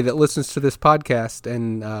anybody that listens to this podcast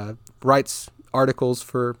and writes articles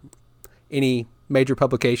for any major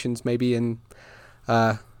publications, maybe in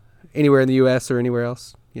anywhere in the U.S. or anywhere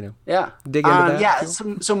else, dig into that. Yeah.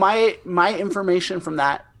 So my information from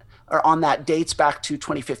that or on that dates back to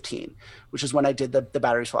 2015, which is when I did the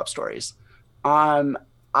battery swap stories. I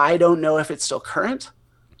don't know if it's still current.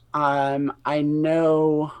 I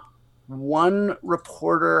know one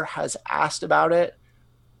reporter has asked about it,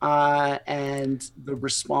 and the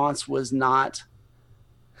response was not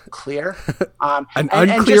clear. An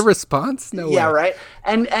unclear response? No way. Yeah, right.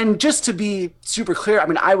 And just to be super clear, I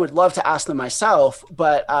mean, I would love to ask them myself,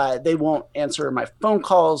 but they won't answer my phone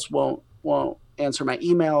calls, won't answer my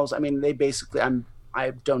emails. I mean, they basically,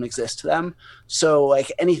 I don't exist to them. So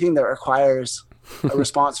like anything that requires a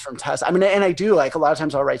response from Tesla, I mean, and I do, like a lot of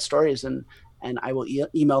times I'll write stories and I will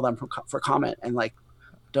email them for comment, and like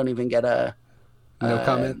don't even get a no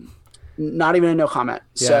comment. Not even a no comment.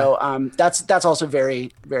 Yeah. So that's also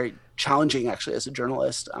very, very challenging actually as a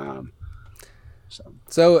journalist.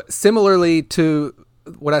 So similarly to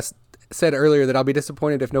what I said earlier, that I'll be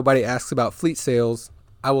disappointed if nobody asks about fleet sales,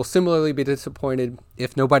 I will similarly be disappointed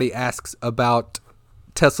if nobody asks about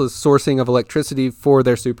Tesla's sourcing of electricity for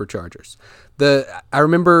their superchargers. I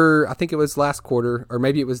remember, I think it was last quarter, or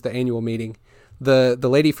maybe it was the annual meeting, the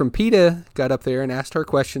lady from PETA got up there and asked her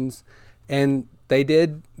questions, and they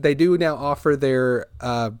do now offer their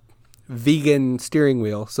vegan steering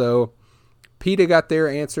wheel. So PETA got their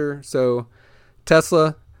answer. So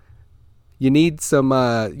Tesla, you need to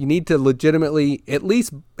legitimately at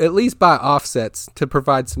least buy offsets to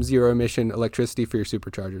provide some zero emission electricity for your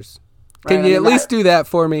superchargers. Can you at least do that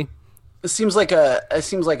for me? It seems like a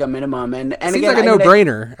minimum, and seems again, like a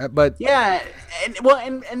no-brainer. But yeah,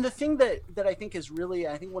 and the thing that I think is really,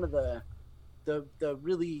 I think one of the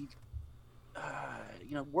really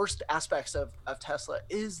worst aspects of Tesla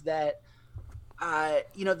is that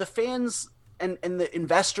the fans and the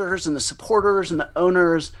investors and the supporters and the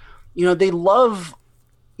owners, they love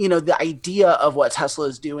the idea of what Tesla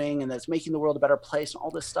is doing and that's making the world a better place and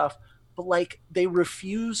all this stuff, but like they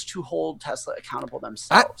refuse to hold Tesla accountable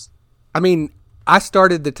themselves. I mean, I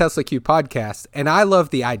started the Tesla Q podcast, and I love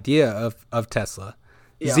the idea of Tesla.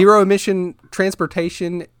 Yeah. Zero emission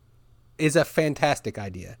transportation is a fantastic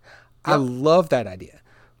idea. Yep. I love that idea.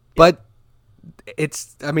 But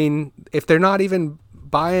if they're not even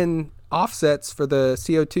buying offsets for the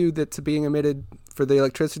CO2 that's being emitted for the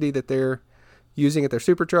electricity that they're using at their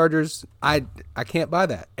superchargers, I can't buy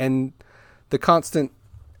that. And the constant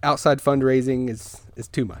outside fundraising is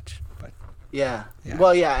too much. But yeah.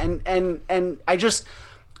 Well, yeah, and I just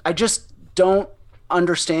don't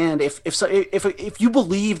understand if you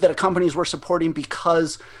believe that a company is worth supporting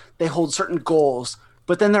because they hold certain goals,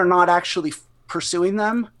 but then they're not actually pursuing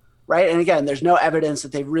them, right? And again, there's no evidence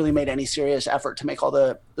that they've really made any serious effort to make all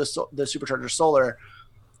the superchargers solar.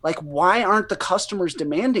 Like, why aren't the customers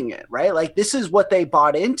demanding it, right? Like, this is what they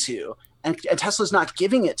bought into, and Tesla's not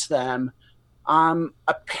giving it to them.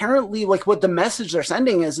 Apparently, like, what the message they're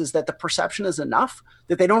sending is that the perception is enough,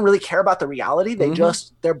 that they don't really care about the reality.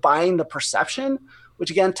 They're buying the perception,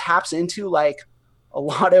 which again taps into like a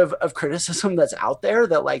lot of criticism that's out there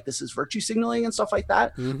that like this is virtue signaling and stuff like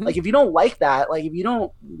that. Mm-hmm. Like if you don't like that, like if you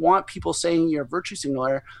don't want people saying you're a virtue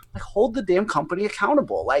signaler, like hold the damn company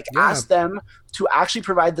accountable. Like ask them to actually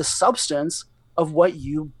provide the substance of what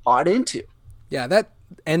you bought into. Yeah, that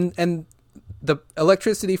and the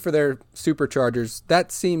electricity for their superchargers,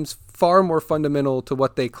 that seems far more fundamental to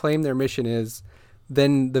what they claim their mission is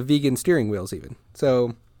than the vegan steering wheels even.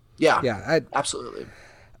 So yeah, absolutely.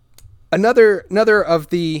 Another of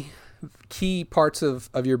the key parts of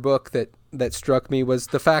your book that struck me was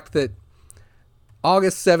the fact that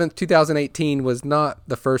August 7th, 2018 was not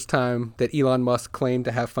the first time that Elon Musk claimed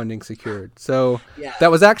to have funding secured. So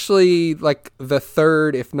that was actually like the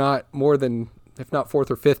third, if not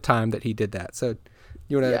fourth or fifth time that he did that. So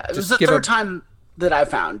you want to it was the third time that I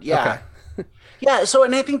found. Yeah. Okay. Yeah. So,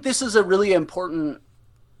 and I think this is a really important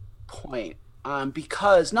point,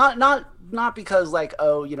 because not because like,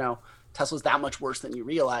 oh, you know, Tesla's that much worse than you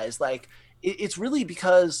realize. Like it's really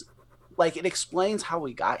because like it explains how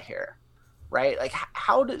we got here, right? Like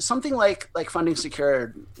how did something like funding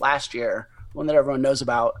secured last year, one that everyone knows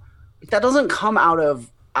about, that doesn't come out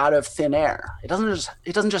of thin air. It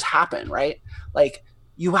doesn't just happen, right? Like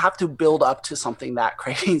you have to build up to something that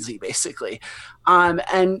crazy, basically. And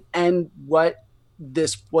what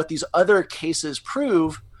these other cases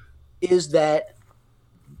prove is that,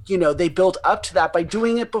 you know, they built up to that by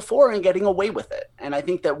doing it before and getting away with it. And I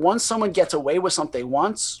think that once someone gets away with something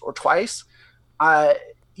once or twice,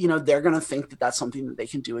 you know, they're going to think that that's something that they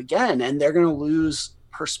can do again. And they're going to lose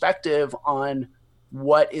perspective on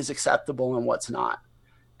what is acceptable and what's not.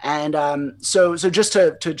 And so just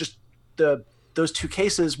those two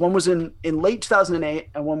cases, one was in late 2008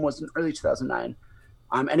 and one was in early 2009.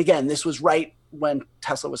 And again, this was right when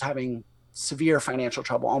Tesla was having severe financial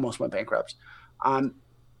trouble, almost went bankrupt.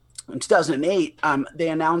 In 2008, they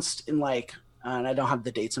announced in like, and I don't have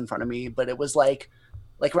the dates in front of me, but it was like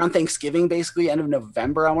around Thanksgiving, basically end of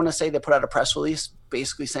November, I want to say, they put out a press release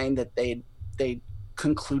basically saying that they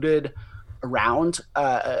concluded a round,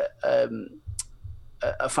 a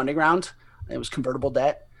funding round. It was convertible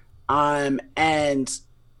debt. And,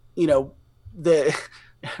 you know, the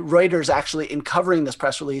Reuters actually, in covering this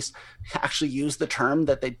press release, actually used the term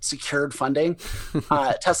that they secured funding.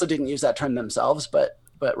 Tesla didn't use that term themselves, but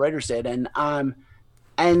Reuters did.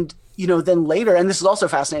 And, you know, then later, and this is also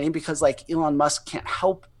fascinating because like Elon Musk can't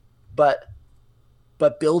help but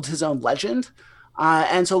build his own legend.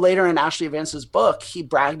 And so later in Ashley Vance's book, he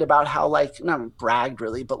bragged about how like, not bragged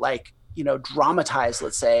really, but like, you know, dramatized,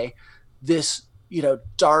 let's say, this, you know,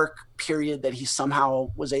 dark period that he somehow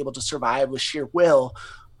was able to survive with sheer will,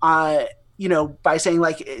 you know, by saying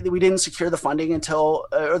like, we didn't secure the funding until,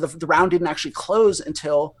 or the round didn't actually close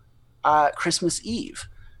until Christmas Eve.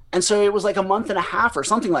 And so it was like a month and a half or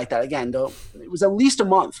something like that. Again, though, it was at least a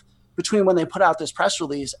month between when they put out this press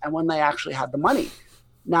release and when they actually had the money.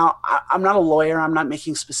 Now, I'm not a lawyer. I'm not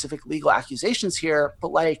making specific legal accusations here,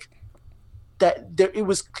 but like that it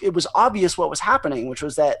was obvious what was happening, which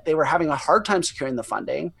was that they were having a hard time securing the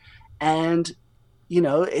funding. And, you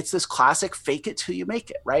know, it's this classic fake it till you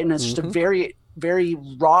make it, right? And it's just a very, very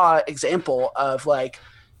raw example of like,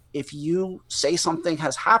 if you say something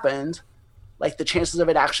has happened, like the chances of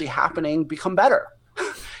it actually happening become better.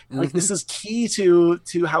 Like this is key to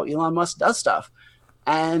how Elon Musk does stuff.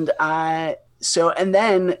 And and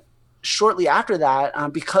then shortly after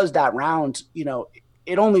that, because that round, you know,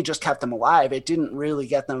 it only just kept them alive. It didn't really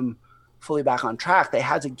get them fully back on track. They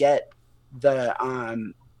had to get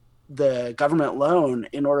the government loan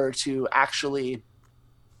in order to actually,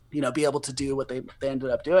 you know, be able to do what they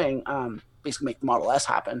ended up doing, basically make the Model S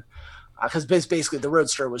happen. Because basically the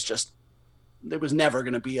Roadster was just, it was never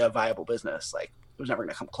going to be a viable business. Like it was never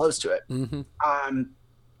going to come close to it.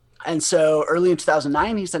 And so early in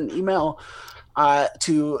 2009, he sent an email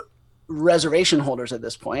to reservation holders at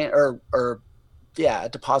this point, or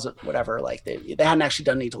deposit, whatever. Like they hadn't actually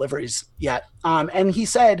done any deliveries yet. And he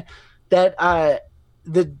said that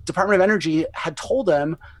the Department of Energy had told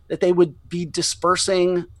them that they would be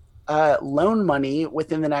dispersing loan money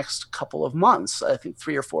within the next couple of months. I think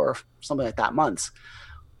 3 or 4, something like that, months.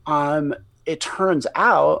 It turns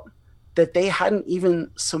out that they hadn't even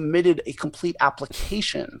submitted a complete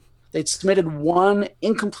application. They'd submitted one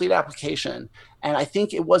incomplete application. And I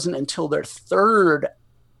think it wasn't until their third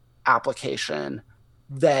application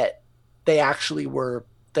that they actually were,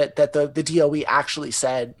 that the DOE actually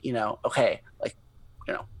said, you know, okay, like,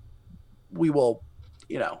 you know, we will,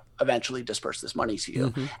 you know, eventually disperse this money to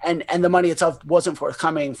you. And the money itself wasn't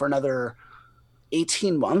forthcoming for another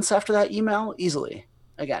 18 months after that email, easily.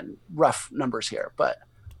 Again, rough numbers here, but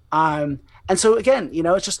and so again, you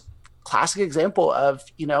know, it's just classic example of,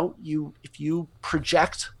 if you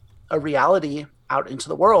project a reality out into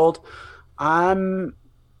the world,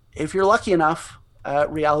 if you're lucky enough,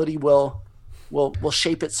 reality will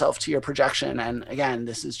shape itself to your projection. And again,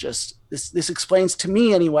 this is just this explains to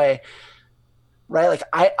me anyway, right? Like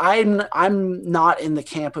I'm not in the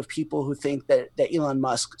camp of people who think that Elon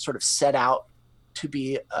Musk sort of set out to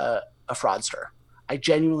be a fraudster. I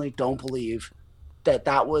genuinely don't believe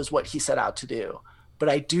that was what he set out to do. But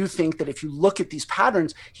I do think that if you look at these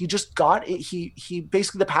patterns, he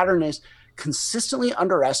basically, the pattern is consistently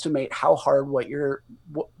underestimate how hard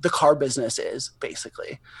the car business is,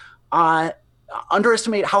 basically.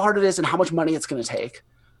 Underestimate how hard it is and how much money it's going to take.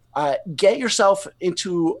 Get yourself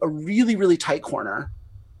into a really, really tight corner,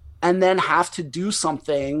 and then have to do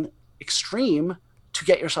something extreme to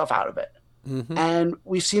get yourself out of it. Mm-hmm. And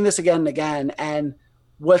we've seen this again and again. And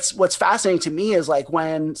what's fascinating to me is like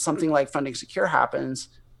when something like Funding Secure happens,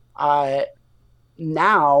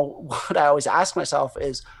 now what I always ask myself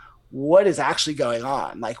is, what is actually going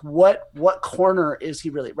on? Like what corner is he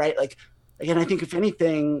really, right? Like, again, I think if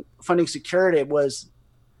anything, Funding Secure,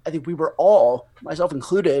 I think we were all, myself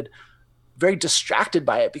included, very distracted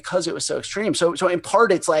by it because it was so extreme. So in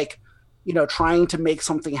part, it's like, trying to make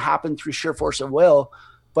something happen through sheer force of will.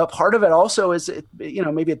 But part of it also is,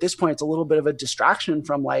 maybe at this point, it's a little bit of a distraction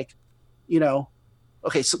from like,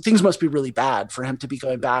 okay, so things must be really bad for him to be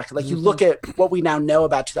going back. Like you look at what we now know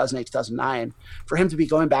about 2008, 2009, for him to be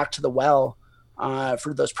going back to the well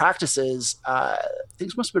for those practices,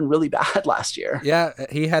 things must have been really bad last year. Yeah,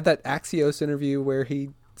 he had that Axios interview where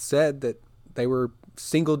he said that they were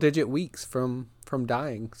single-digit weeks from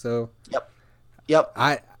dying. So Yep.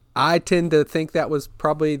 I tend to think that was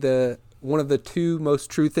probably one of the two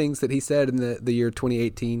most true things that he said in the year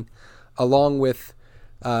 2018, along with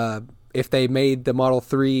if they made the Model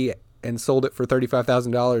 3 and sold it for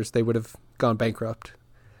 $35,000, they would have gone bankrupt.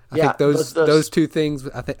 I think those two things,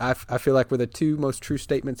 I feel like were the two most true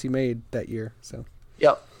statements he made that year. So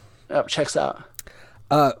Yep, checks out.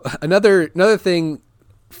 Another thing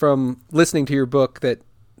from listening to your book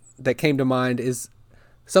that came to mind is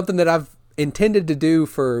something that I've intended to do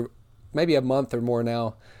for maybe a month or more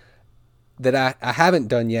now, that I haven't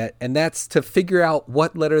done yet, and that's to figure out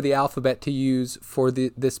what letter of the alphabet to use for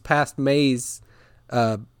this past May's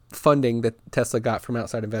funding that Tesla got from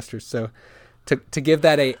outside investors. So to give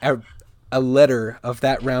that a letter of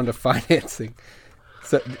that round of financing.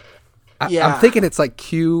 So I'm thinking it's like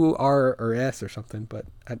Q, R, or S or something, but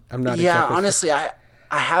I'm not. Yeah, exactly honestly, sure.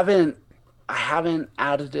 I haven't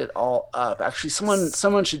added it all up. Actually,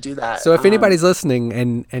 someone should do that. So if anybody's listening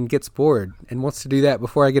and gets bored and wants to do that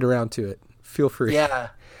before I get around to it, feel free. Yeah.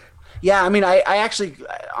 I mean, I actually,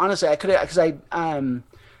 honestly, I could, because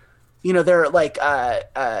they're like,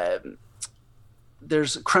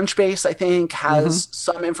 there's Crunchbase, I think, has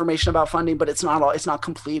some information about funding, but it's not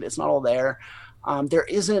complete. It's not all there. There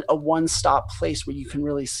isn't a one-stop place where you can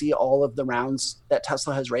really see all of the rounds that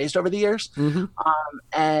Tesla has raised over the years. Or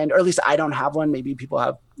at least I don't have one. Maybe people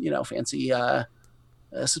have, fancy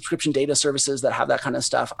subscription data services that have that kind of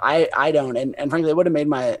stuff. I don't. And frankly, it would have made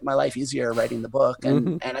my life easier writing the book.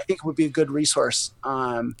 And I think it would be a good resource.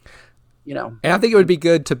 And I think it would be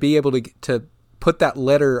good to be able to put that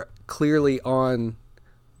letter clearly on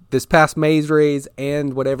this past May's raise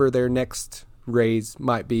and whatever their next raise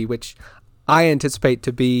might be, which I anticipate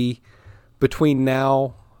to be between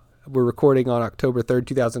now, we're recording on October 3rd,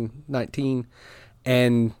 2019,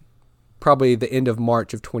 and probably the end of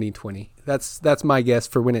March of 2020. That's my guess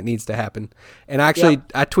for when it needs to happen. And actually,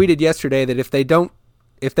 I tweeted yesterday that if they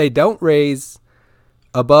don't raise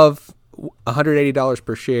above $180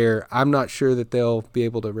 per share, I'm not sure that they'll be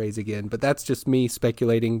able to raise again. But that's just me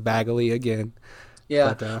speculating baggily again.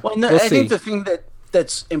 Yeah. But, I think the thing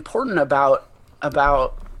that's important about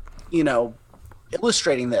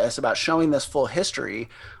illustrating this, about showing this full history,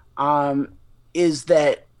 is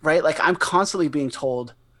that, right? Like I'm constantly being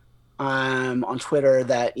told on Twitter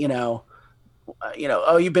that,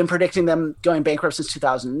 oh, you've been predicting them going bankrupt since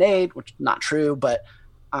 2008, which is not true, but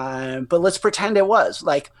let's pretend it was.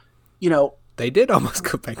 Like, they did almost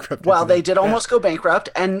go bankrupt. Well, they did almost go bankrupt.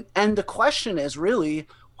 And the question is really,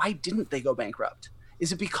 why didn't they go bankrupt?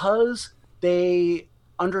 Is it because they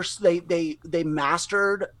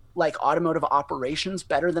mastered like automotive operations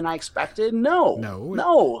better than I expected?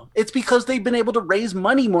 No. It's because they've been able to raise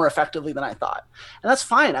money more effectively than I thought. And that's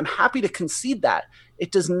fine. I'm happy to concede that.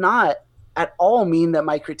 It does not at all mean that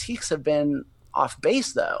my critiques have been off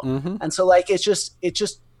base though. And so like, it's just,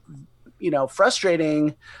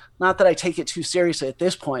 frustrating. Not that I take it too seriously at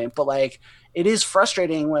this point, but like, it is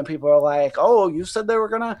frustrating when people are like, oh, you said they were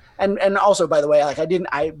gonna, and also, by the way, like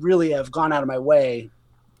I really have gone out of my way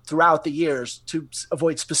throughout the years to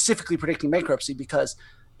avoid specifically predicting bankruptcy, because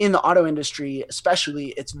in the auto industry especially,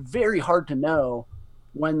 it's very hard to know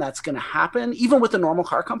when that's going to happen, even with a normal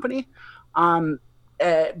car company.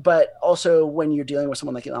 But also when you're dealing with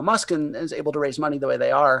someone like Elon Musk and is able to raise money the way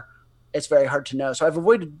they are, it's very hard to know. So I've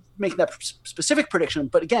avoided making that specific prediction.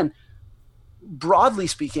 But again, broadly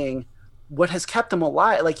speaking, what has kept them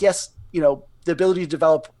alive, like, yes, the ability to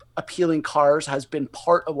develop appealing cars has been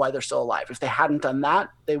part of why they're still alive. If they hadn't done that,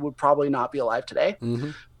 they would probably not be alive today. Mm-hmm.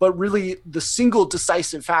 But really, the single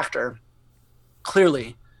decisive factor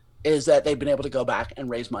clearly is that they've been able to go back and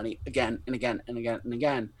raise money again and again and again and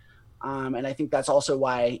again. And I think that's also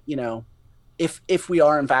why, if we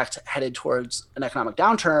are in fact headed towards an economic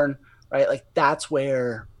downturn, right, like that's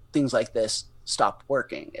where things like this stop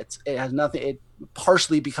working. It has nothing,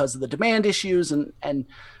 partially because of the demand issues and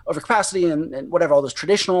overcapacity and whatever, all those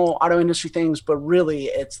traditional auto industry things, but really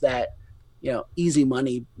it's that, easy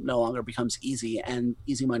money no longer becomes easy, and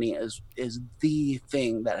easy money is the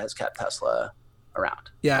thing that has kept Tesla around.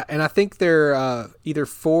 Yeah, and I think they're either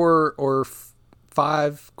 4 or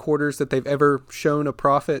 5 quarters that they've ever shown a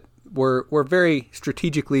profit were very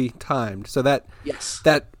strategically timed. So that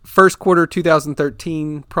first quarter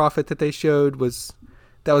 2013 profit that they showed was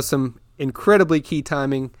some incredibly key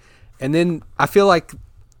timing. And then I feel like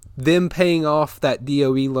them paying off that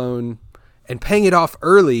DOE loan and paying it off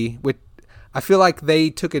early, I feel like they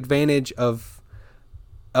took advantage of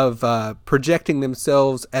projecting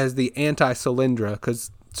themselves as the anti-Solyndra,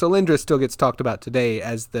 because Solyndra still gets talked about today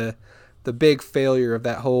as the big failure of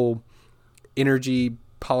that whole energy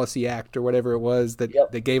policy act or whatever it was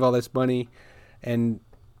that gave all this money. And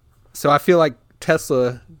so I feel like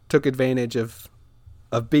Tesla took advantage of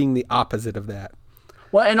being the opposite of that.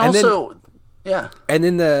 Well, and also, yeah. And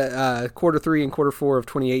then the quarter 3 and quarter 4 of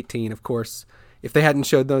 2018, of course, if they hadn't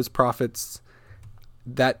showed those profits,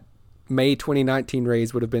 that May 2019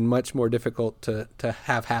 raise would have been much more difficult to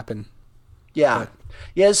have happen. Yeah. But,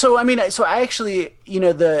 yeah. So, I mean, I actually,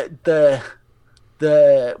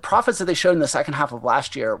 the profits that they showed in the second half of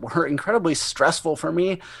last year were incredibly stressful for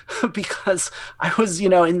me because I was,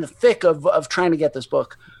 in the thick of trying to get this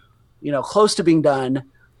book, close to being done.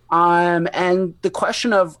 And the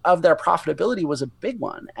question of their profitability was a big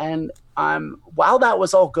one. And while that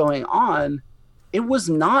was all going on, it was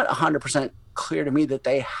not 100% clear to me that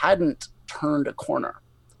they hadn't turned a corner.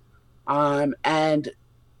 And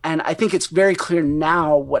I think it's very clear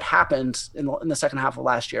now what happened in the second half of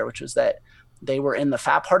last year, which was that they were in the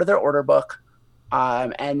fat part of their order book,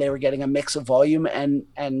 and they were getting a mix of volume and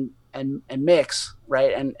mix,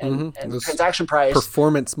 right, and transaction price,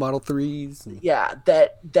 performance Model 3s. Yeah,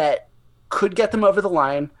 that could get them over the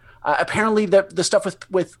line. Apparently, the stuff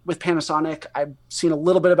with Panasonic, I've seen a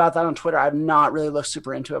little bit about that on Twitter. I've not really looked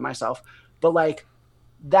super into it myself, but like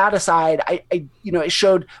that aside, I it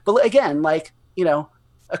showed. But again, like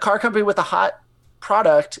a car company with a hot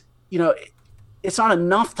product, it's not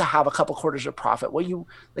enough to have a couple quarters of profit.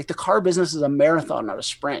 The car business is a marathon, not a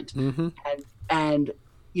sprint. Mm-hmm. And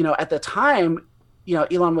at the time,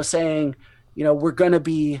 Elon was saying, we're going to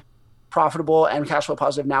be profitable and cash flow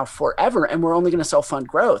positive now forever, and we're only going to self-fund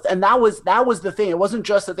growth. And that was the thing. It wasn't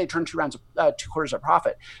just that they turned 2 quarters of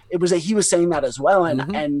profit. It was that he was saying that as well. And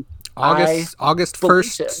mm-hmm. and August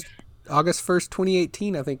 1st,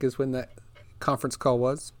 2018, I think, is when that conference call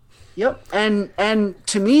was. Yep. And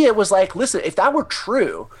to me, it was like, listen, if that were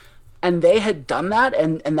true and they had done that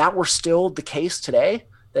and that were still the case today,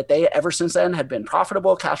 that they ever since then had been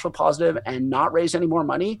profitable, cash flow positive, and not raised any more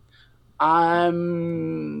money, I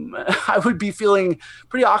would be feeling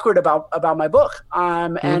pretty awkward about my book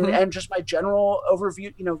and just my general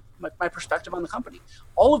overview, my perspective on the company.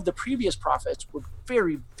 All of the previous profits were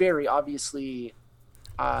very, very obviously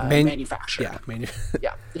manufactured.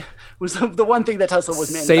 Yeah. Was the one thing that Tesla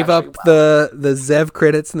was manufacturing. Save up the ZEV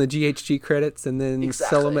credits and the GHG credits and then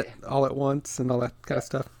sell them all at once and all that kind of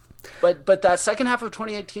stuff. But that second half of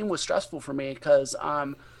 2018 was stressful for me because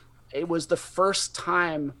it was the first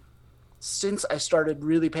time since I started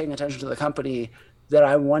really paying attention to the company that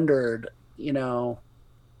I wondered, are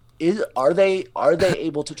they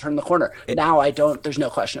able to turn the corner? Now there's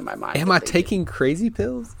no question in my mind. Am I taking crazy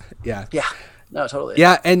pills? Yeah. Yeah. No, totally.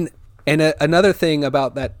 Yeah, and another thing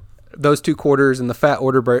about those 2 quarters and the fat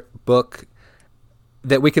order book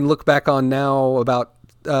that we can look back on now about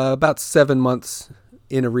 7 months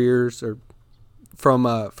in arrears or from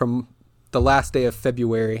the last day of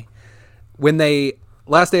February.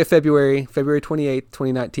 Last day of February 28th,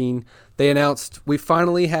 2019, they announced we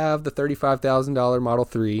finally have the $35,000 Model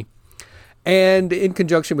 3. And in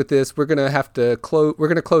conjunction with this, we're going to have to close. We're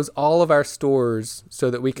going to close all of our stores so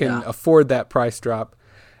that we can afford that price drop.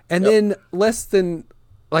 And then less than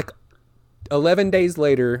 11 days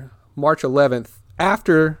later, March 11th,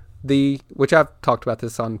 after which I've talked about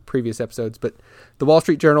this on previous episodes, but the Wall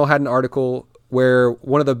Street Journal had an article where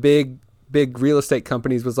one of the big real estate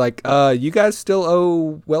companies was like, you guys still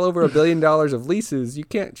owe well over $1 billion of leases. You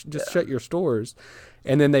can't just shut your stores.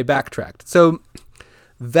 And then they backtracked. So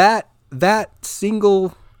that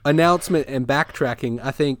single announcement and backtracking,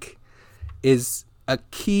 I think, is a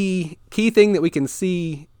key thing that we can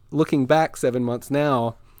see looking back 7 months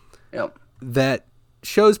now. Yep. That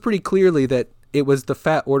shows pretty clearly that it was the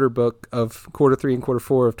fat order book of Q3 and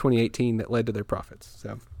Q4 of 2018 that led to their profits.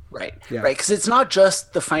 So. Right. Because it's not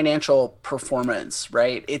just the financial performance,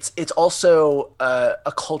 right? It's also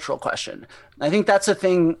a cultural question. And I think that's a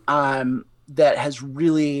thing that has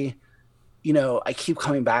really, I keep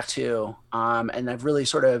coming back to, and I've really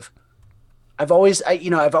I've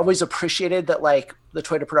always appreciated that, like, the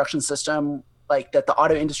Toyota production system, like, that the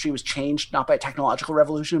auto industry was changed not by a technological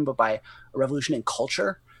revolution, but by a revolution in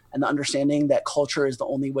culture, and the understanding that culture is the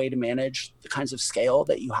only way to manage the kinds of scale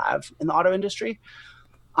that you have in the auto industry.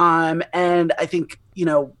 And I think,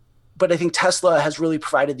 but I think Tesla has really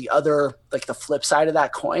provided the other, like, the flip side of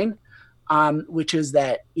that coin, which is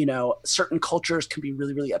that, certain cultures can be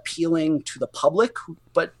really, really appealing to the public,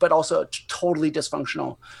 but also totally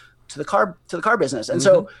dysfunctional to the car business. And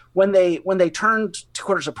so when they turned 2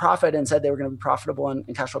 quarters of profit and said they were going to be profitable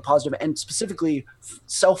and cash flow positive, and specifically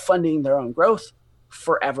self-funding their own growth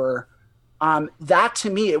forever, that to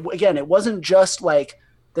me, it wasn't just like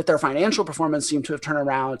that their financial performance seemed to have turned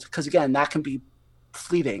around, because again, that can be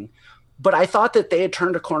fleeting. But I thought that they had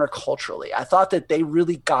turned a corner culturally. I thought that they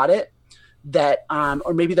really got it, that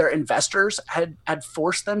or maybe their investors had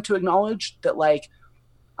forced them to acknowledge that, like,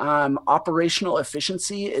 operational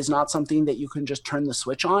efficiency is not something that you can just turn the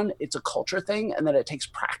switch on. It's a culture thing, and that it takes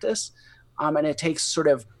practice, and it takes sort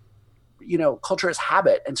of, culture is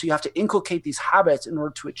habit. And so you have to inculcate these habits in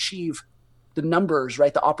order to achieve the numbers,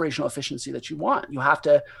 right? The operational efficiency that you want. You have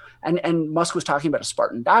to, and Musk was talking about a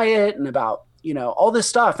Spartan diet and about, all this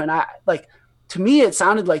stuff. And to me, it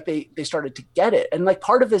sounded like they started to get it. And, like,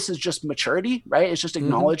 part of this is just maturity, right? It's just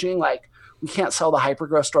acknowledging, like, we can't sell the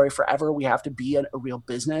hypergrowth story forever. We have to be a real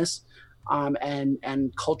business.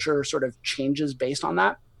 And culture sort of changes based on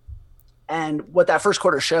that. And what that first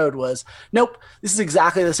quarter showed was, nope, this is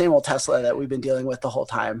exactly the same old Tesla that we've been dealing with the whole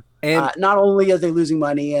time. And not only are they losing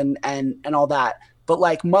money and all that, but,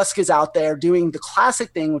 like, Musk is out there doing the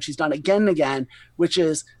classic thing, which he's done again and again, which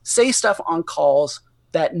is say stuff on calls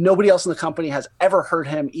that nobody else in the company has ever heard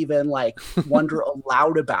him even, like, wonder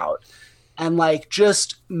aloud about, and, like,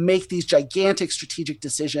 just make these gigantic strategic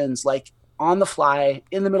decisions, like, on the fly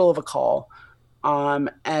in the middle of a call.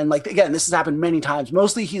 And, like, again, this has happened many times.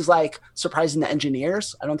 Mostly he's, like, surprising the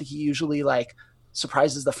engineers. I don't think he usually, like,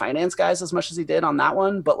 surprises the finance guys as much as he did on that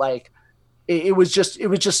one. But, like, it was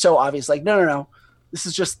just so obvious. Like, no. This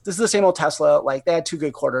is the same old Tesla. Like, they had 2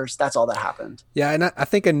 good quarters. That's all that happened. Yeah. And I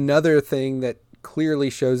think another thing that clearly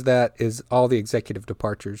shows that is all the executive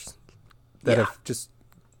departures that have just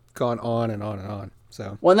gone on and on and on.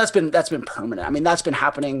 So, well, and that's been permanent. I mean, that's been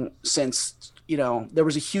happening since, there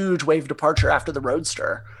was a huge wave departure after the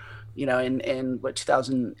Roadster, in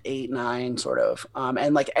 2008, 9 sort of.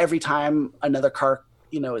 And, like, every time another car,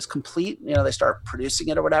 is complete, they start producing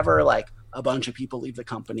it or whatever, like, a bunch of people leave the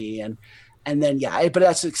company, and then, but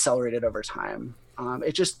that's accelerated over time.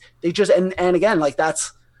 And again, like,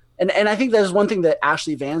 that's, and I think there's one thing that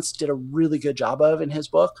Ashley Vance did a really good job of in his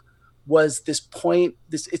book, was this point,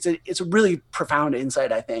 it's a really profound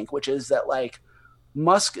insight, I think, which is that, like,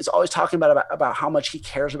 Musk is always talking about how much he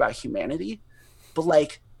cares about humanity, but,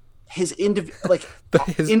 like, his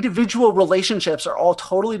individual relationships are all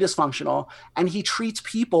totally dysfunctional, and he treats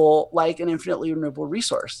people like an infinitely renewable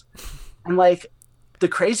resource. And, like, the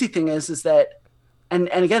crazy thing is that, and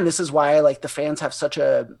again, this is why, like, the fans have such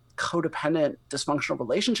a codependent, dysfunctional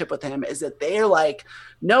relationship with him, is that they're like,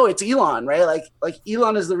 no, it's Elon, right? Like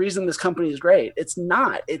Elon is the reason this company is great. It's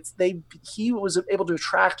not. He was able to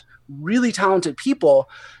attract really talented people,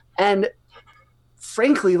 and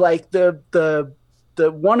frankly, like, the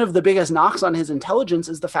one of the biggest knocks on his intelligence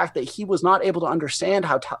is the fact that he was not able to understand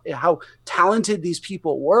how talented these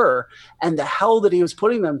people were, and the hell that he was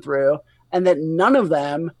putting them through. And that none of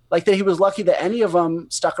them, like, that he was lucky that any of them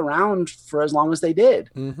stuck around for as long as they did.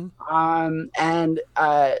 And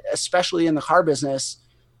especially in the car business,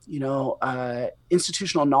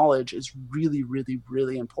 institutional knowledge is really, really,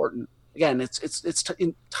 really important. Again, it's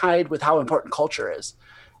tied with how important culture is.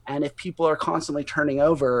 And if people are constantly turning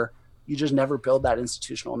over, you just never build that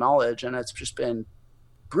institutional knowledge, and it's just been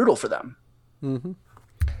brutal for them. Mm-hmm.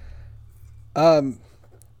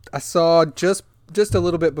 I saw just a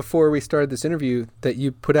little bit before we started this interview that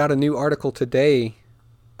you put out a new article today,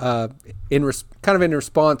 kind of in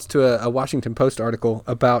response to a Washington Post article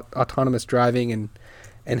about autonomous driving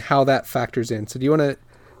and how that factors in. So do you want to?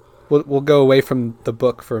 We'll go away from the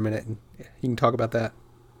book for a minute, and you can talk about that.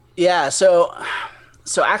 Yeah. So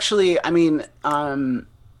actually, I mean,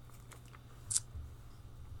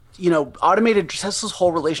 Tesla's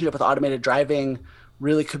whole relationship with automated driving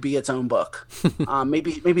really could be its own book.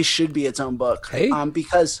 Maybe should be its own book. Hey.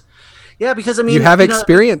 Because I mean, you have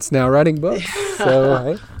experience now writing books.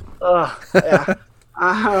 So yeah.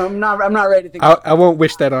 I'm not ready to think. I won't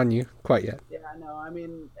wish that on you quite yet. Yeah, no. I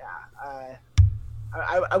mean, yeah.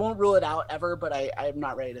 I won't rule it out ever, but I'm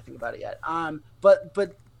not ready to think about it yet. But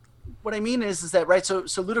what I mean is that, right? So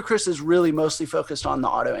Ludacris is really mostly focused on the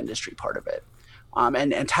auto industry part of it,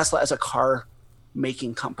 and Tesla as a car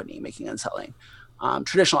making company, making and selling,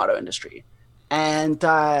 traditional auto industry, and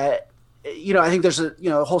I think there's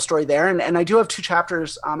a whole story there, and I do have 2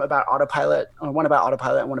 chapters about autopilot, one about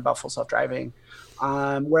autopilot and one about full self driving,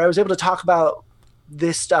 where I was able to talk about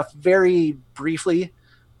this stuff very briefly.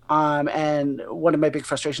 And one of my big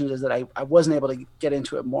frustrations is that I wasn't able to get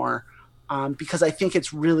into it more, because I think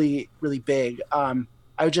it's really, really big.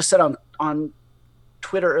 I just said on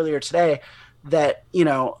Twitter earlier today that,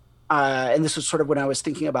 and this was sort of when I was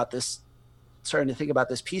starting to think about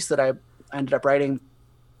this piece that I ended up writing,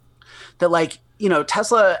 that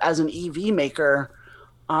Tesla as an EV maker,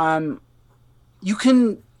 you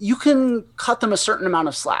can cut them a certain amount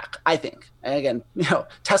of slack, I think. And again,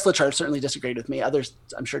 Tesla charts certainly disagreed with me. Others,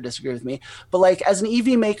 I'm sure, disagree with me. But as an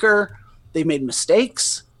EV maker, they've made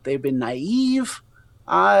mistakes. They've been naive.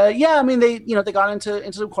 I mean, they got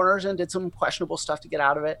into some corners and did some questionable stuff to get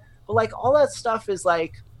out of it. But all that stuff is not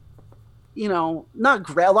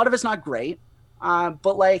great. A lot of it's not great.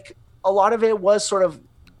 But a lot of it was sort of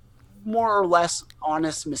more or less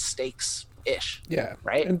honest mistakes. Ish. Yeah.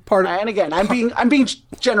 Right. And again, I'm being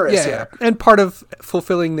generous here. And part of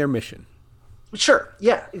fulfilling their mission. Sure.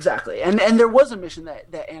 Yeah, exactly. And there was a mission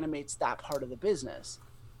that animates that part of the business.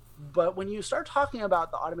 But when you start talking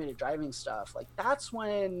about the automated driving stuff, that's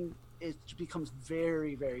when it becomes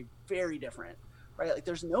very, very, very different, right?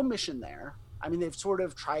 There's no mission there. I mean, they've sort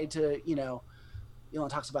of tried to, Elon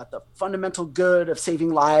talks about the fundamental good of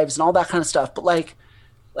saving lives and all that kind of stuff. But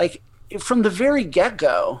from the very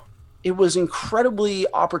get-go, it was incredibly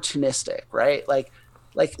opportunistic, right?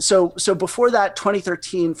 So before that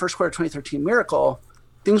first quarter 2013 miracle,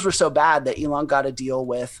 things were so bad that Elon got a deal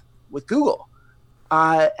with Google,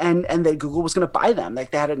 and that Google was going to buy them. They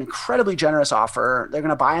had an incredibly generous offer. They're going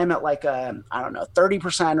to buy them at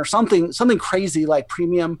 30% or something crazy,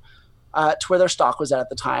 premium, to where their stock was at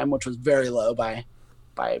the time, which was very low by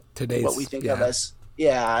today's, what we think of as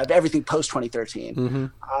everything post 2013. Mm-hmm.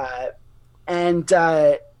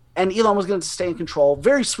 And Elon was going to stay in control.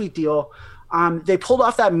 Very sweet deal. They pulled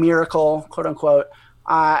off that miracle, quote unquote,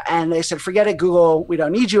 and they said, forget it, Google, we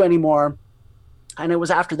don't need you anymore. And it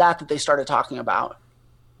was after that they started talking about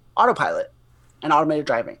autopilot and automated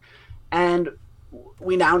driving. And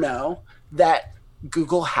we now know that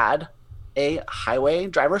Google had a highway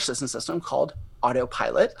driver assistance system called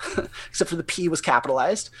Autopilot, except for the P was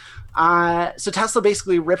capitalized. So Tesla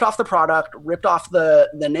basically ripped off the product, ripped off the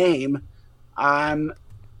name, but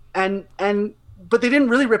they didn't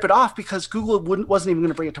really rip it off because Google wasn't even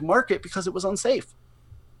going to bring it to market because it was unsafe.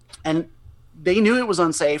 And they knew it was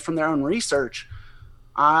unsafe from their own research,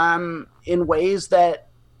 in ways that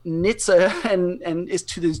NHTSA and is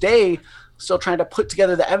to this day still trying to put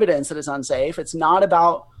together the evidence that it's unsafe. It's not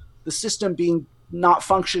about the system being not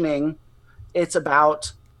functioning. It's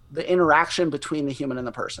about the interaction between the human and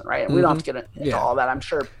the person, right? And we don't have to get into all that. I'm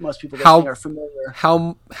sure most people listening are familiar.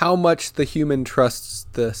 How much the human trusts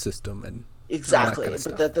the system and exactly,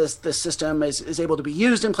 but that the system is able to be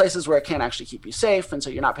used in places where it can't actually keep you safe, and so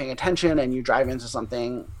you're not paying attention, and you drive into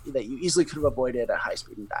something that you easily could have avoided at high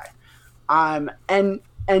speed and die.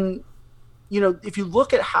 And if you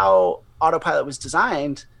look at how Autopilot was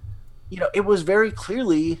designed, it was very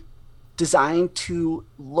clearly designed to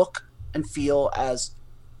look and feel as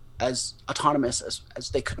autonomous as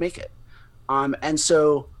they could make it. And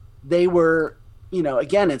so they were,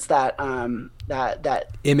 again, it's that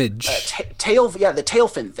image, the tail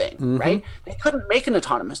fin thing, mm-hmm. right? They couldn't make an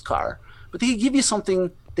autonomous car, but they could give you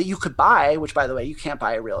something that you could buy, which, by the way, you can't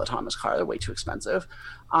buy a real autonomous car. They're way too expensive.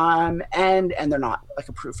 And they're not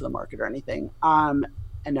approved for the market or anything. And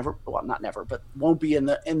not never, but won't be in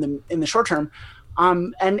the short term.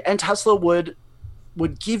 And Tesla would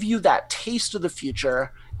would give you that taste of the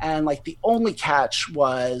future. And like the only catch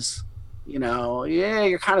was,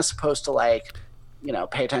 you're kind of supposed to like,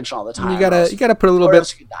 pay attention all the time. You gotta put a little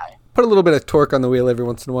bit, you die. Put a little bit of torque on the wheel every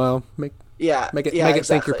once in a while. Make it exactly.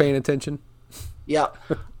 think you're paying attention. Yeah.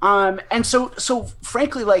 And so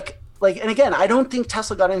frankly, like, and again, I don't think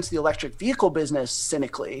Tesla got into the electric vehicle business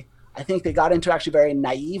cynically. I think they got into actually very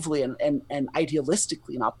naively and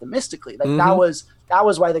idealistically and optimistically. Like that was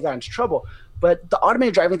why they got into trouble. But the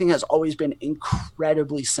automated driving thing has always been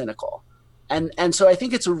incredibly cynical. And so I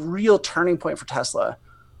think it's a real turning point for Tesla.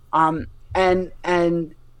 And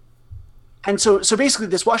so basically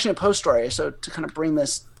this Washington Post story, so to kind of bring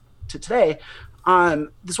this to today,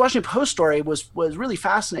 this Washington Post story was really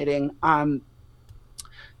fascinating.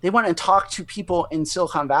 They went and talked to people in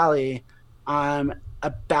Silicon Valley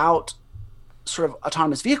about sort of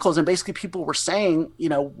autonomous vehicles, and basically people were saying,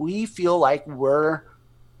 we feel like we're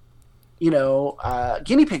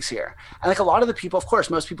guinea pigs here. And like a lot of the people, of course,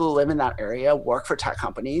 most people who live in that area work for tech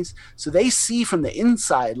companies. So they see from the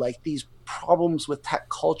inside, like these problems with tech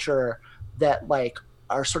culture that like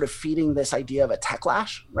are sort of feeding this idea of a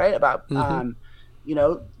techlash, right? About,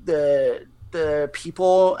 the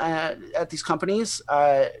people at these companies,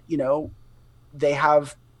 they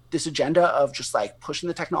have this agenda of just like pushing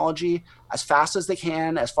the technology as fast as they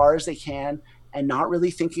can, as far as they can, and not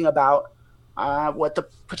really thinking about what the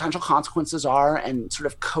potential consequences are, and sort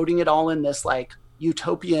of coding it all in this like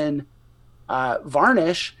utopian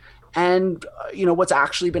varnish. And what's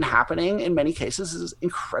actually been happening in many cases is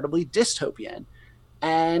incredibly dystopian.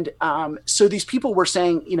 And so these people were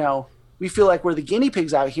saying, we feel like we're the guinea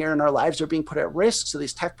pigs out here, and our lives are being put at risk. So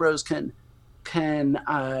these tech bros can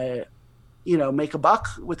make a buck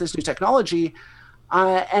with this new technology.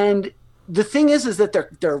 And the thing is that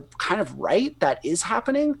they're kind of right. That is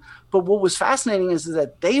happening. But what was fascinating is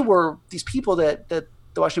that these people that the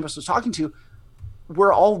Washington Post was talking to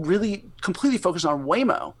were all really completely focused on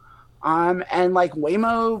Waymo. And like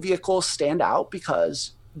Waymo vehicles stand out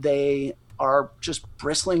because they are just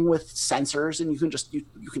bristling with sensors, and you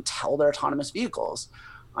can tell they're autonomous vehicles,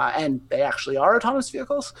 and they actually are autonomous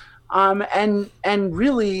vehicles. And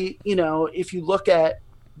really, if you look at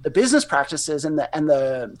the business practices and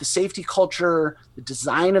the safety culture, the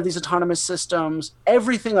design of these autonomous systems,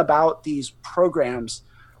 everything about these programs,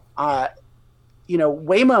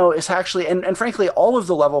 Waymo is actually, and frankly, all of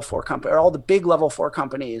the level 4 companies, or all the big level 4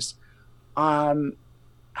 companies,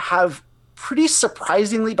 have pretty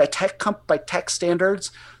surprisingly, by tech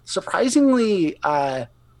standards, surprisingly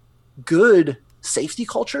good safety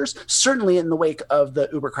cultures, certainly in the wake of the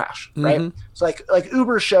Uber crash, right? So like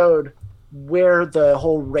Uber showed where the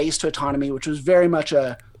whole race to autonomy, which was very much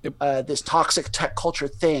this toxic tech culture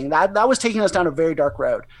thing, that was taking us down a very dark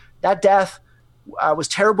road. That death was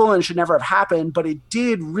terrible and should never have happened, but it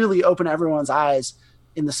did really open everyone's eyes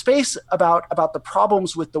in the space about the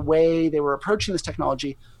problems with the way they were approaching this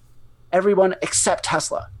technology. Everyone except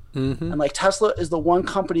Tesla. And like Tesla is the one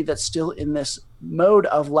company that's still in this mode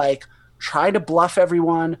of like trying to bluff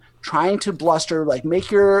everyone, trying to bluster, like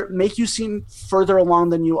make you seem further along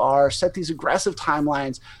than you are, set these aggressive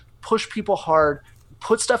timelines, push people hard,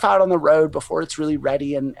 put stuff out on the road before it's really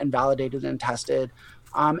ready and validated and tested.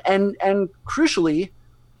 And crucially,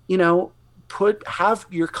 have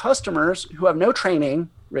your customers who have no training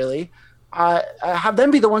really, have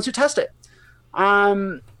them be the ones who test it.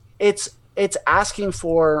 It's asking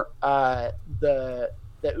for the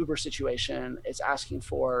Uber situation. It's asking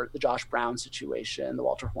for the Josh Brown situation, the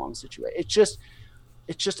Walter Huang situation. It's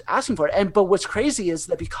just asking for it. But what's crazy is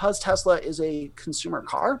that because Tesla is a consumer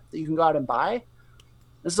car that you can go out and buy,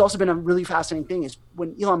 this has also been a really fascinating thing, is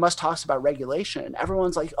when Elon Musk talks about regulation,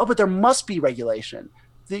 everyone's like, oh, but there must be regulation.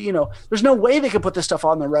 There's no way they could put this stuff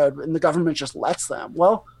on the road and the government just lets them.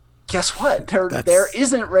 Well, guess what? There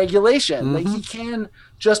isn't regulation. Like he can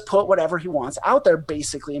just put whatever he wants out there,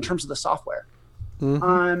 basically, in terms of the software.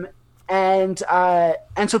 And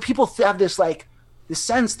so people have this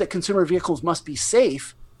sense that consumer vehicles must be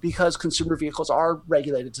safe because consumer vehicles are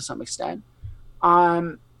regulated to some extent.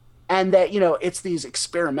 And that, it's these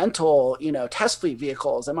experimental, test fleet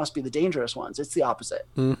vehicles that must be the dangerous ones. It's the opposite.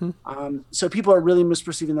 So people are really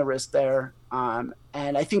misperceiving the risk there. And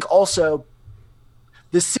I think also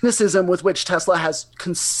the cynicism with which Tesla has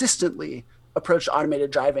consistently approached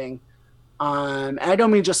automated driving. And I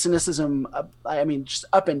don't mean just cynicism. I mean, just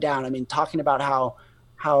up and down. I mean, talking about how,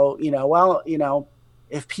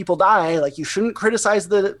 if people die, like you shouldn't criticize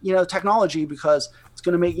the, technology because it's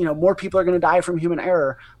going to make, more people are going to die from human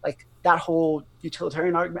error. Like that whole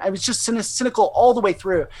utilitarian argument. I was just cynical all the way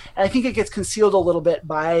through. And I think it gets concealed a little bit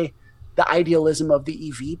by the idealism of the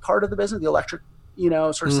EV part of the business, the electric,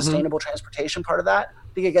 sort of sustainable transportation part of that,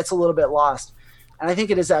 I think it gets a little bit lost. And I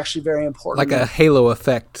think it is actually very important. Like a halo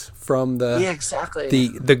effect from exactly.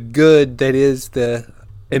 the good that is the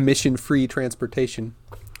emission-free transportation.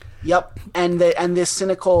 Yep. And this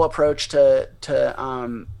cynical approach to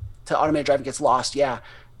automated driving gets lost. Yeah.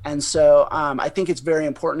 And so I think it's very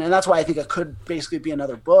important. And that's why I think it could basically be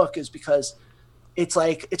another book, is because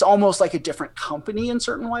it's almost like a different company in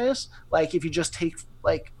certain ways. Like if you just take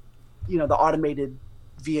the automated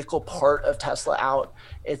vehicle part of Tesla out,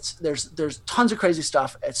 there's tons of crazy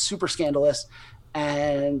stuff. It's super scandalous.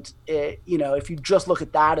 And if you just look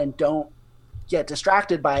at that and don't get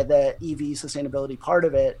distracted by the EV sustainability part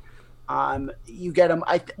of it, you get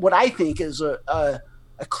what I think is a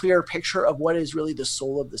clear picture of what is really the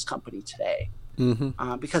soul of this company today.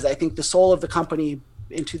 Mm-hmm. Because I think the soul of the company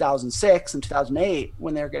in 2006 and 2008,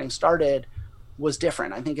 when they were getting started, was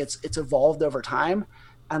different. I think it's evolved over time.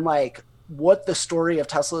 And what the story of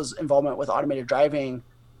Tesla's involvement with automated driving,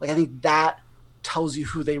 I think that tells you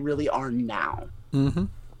who they really are now. Mm-hmm.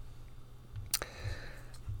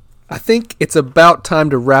 I think it's about time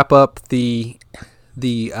to wrap up the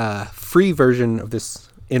free version of this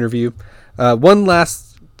interview. One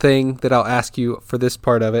last thing that I'll ask you for this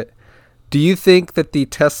part of it. Do you think that the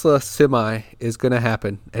Tesla Semi is going to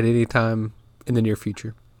happen at any time in the near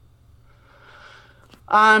future?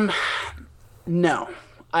 No.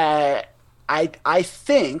 I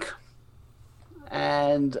think,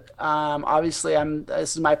 and obviously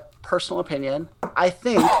this is my personal opinion, I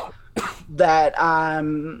think that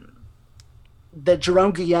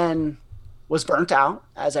Jerome Guillen was burnt out,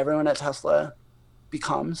 as everyone at Tesla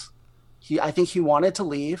becomes. I think he wanted to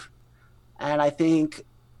leave, and I think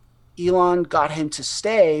Elon got him to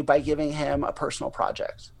stay by giving him a personal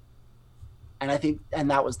project. And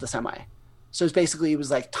that was the Semi. So it's basically, it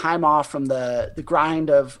was time off from the grind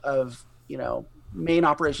of main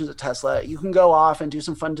operations at Tesla. You can go off and do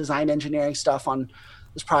some fun design engineering stuff on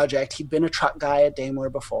this project. He'd been a truck guy at Daimler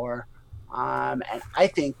before. And I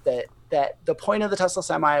think that the point of the Tesla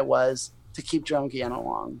Semi was to keep Jerome Guillen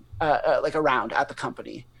around at the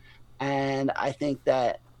company. And I think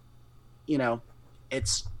that,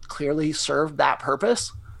 it's clearly served that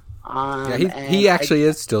purpose. He actually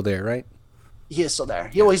is still there, right? He is still there.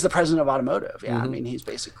 He's the president of automotive. Yeah, mm-hmm. I mean, he's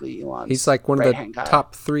basically Elon's. He's one of the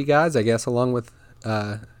top 3 guys, I guess, along with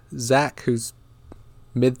Zach, who's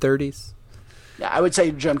mid-30s. Yeah, I would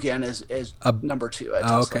say Jerome Guillen is number 2 at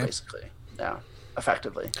Tesla, basically. Yeah,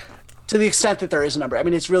 effectively. To the extent that there is a number. I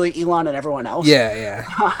mean, it's really Elon and everyone else.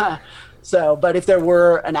 Yeah. So, but if there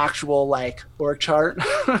were an actual org chart,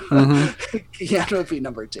 mm-hmm. Guillen would be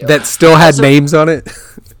number 2. That still had names on it.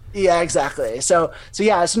 Yeah, exactly. So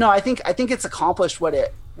no, I think it's accomplished what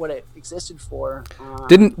it existed for.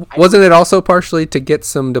 Wasn't it also partially to get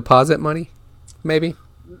some deposit money? Maybe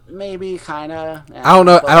kind of. Yeah, I don't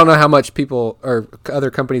know how much people or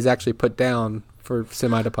other companies actually put down for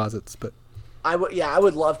Semi deposits, but I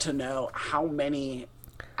would love to know how many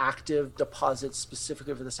active deposits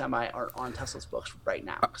specifically for the Semi are on Tesla's books right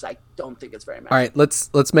now, because I don't think it's very many. All right,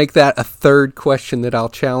 let's make that a third question that I'll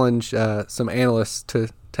challenge some analysts to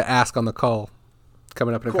ask on the call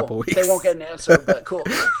coming up in a couple of weeks. They won't get an answer, but cool.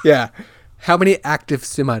 Yeah. How many active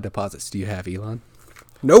Semi deposits do you have, Elon?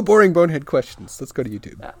 No boring bonehead questions. Let's go to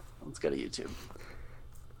YouTube. Yeah, let's go to YouTube.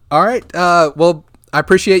 All right. Well, I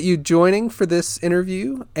appreciate you joining for this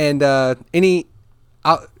interview, and I'll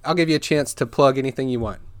give you a chance to plug anything you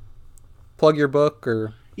want. Plug your book,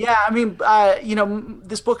 or I mean,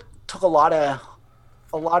 this book took a lot of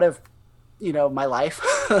my life,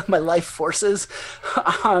 my life forces,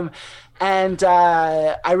 and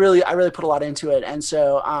I really put a lot into it. And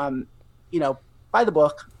so buy the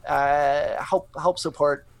book, help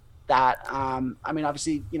support that. I mean,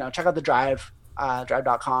 obviously, check out the Drive,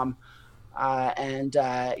 drive.com. And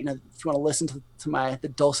if you want to listen to the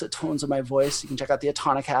dulcet tones of my voice, you can check out the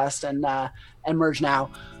Autonocast and Merge Now.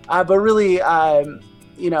 But really,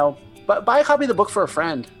 but buy a copy of the book for a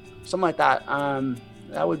friend, something like that.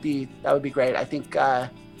 That would be great. I think I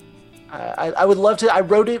would love to. I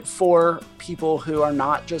wrote it for people who are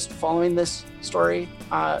not just following this story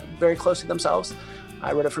very closely themselves.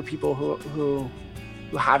 I wrote it for people who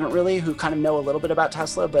haven't really, who kind of know a little bit about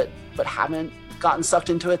Tesla, but haven't gotten sucked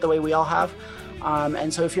into it the way we all have.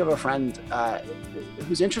 And so if you have a friend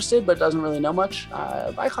who's interested but doesn't really know much,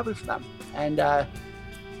 buy a copy for them. And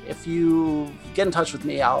if you get in touch with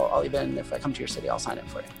me, I'll even, if I come to your city, I'll sign it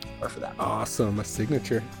for you or for them. Awesome. A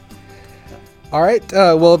signature. Yeah. All right.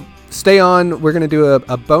 Well, stay on. We're going to do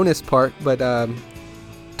a bonus part, but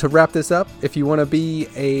to wrap this up, if you want to be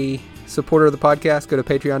a supporter of the podcast, go to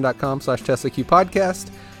patreon.com/TeslaQ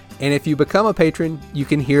podcast. And if you become a patron, you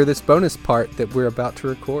can hear this bonus part that we're about to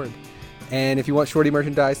record. And if you want Shorty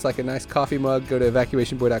merchandise like a nice coffee mug, go to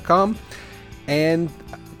evacuationboy.com. And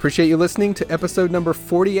appreciate you listening to episode number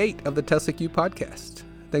 48 of the Tesla Q podcast.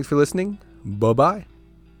 Thanks for listening. Bye-bye.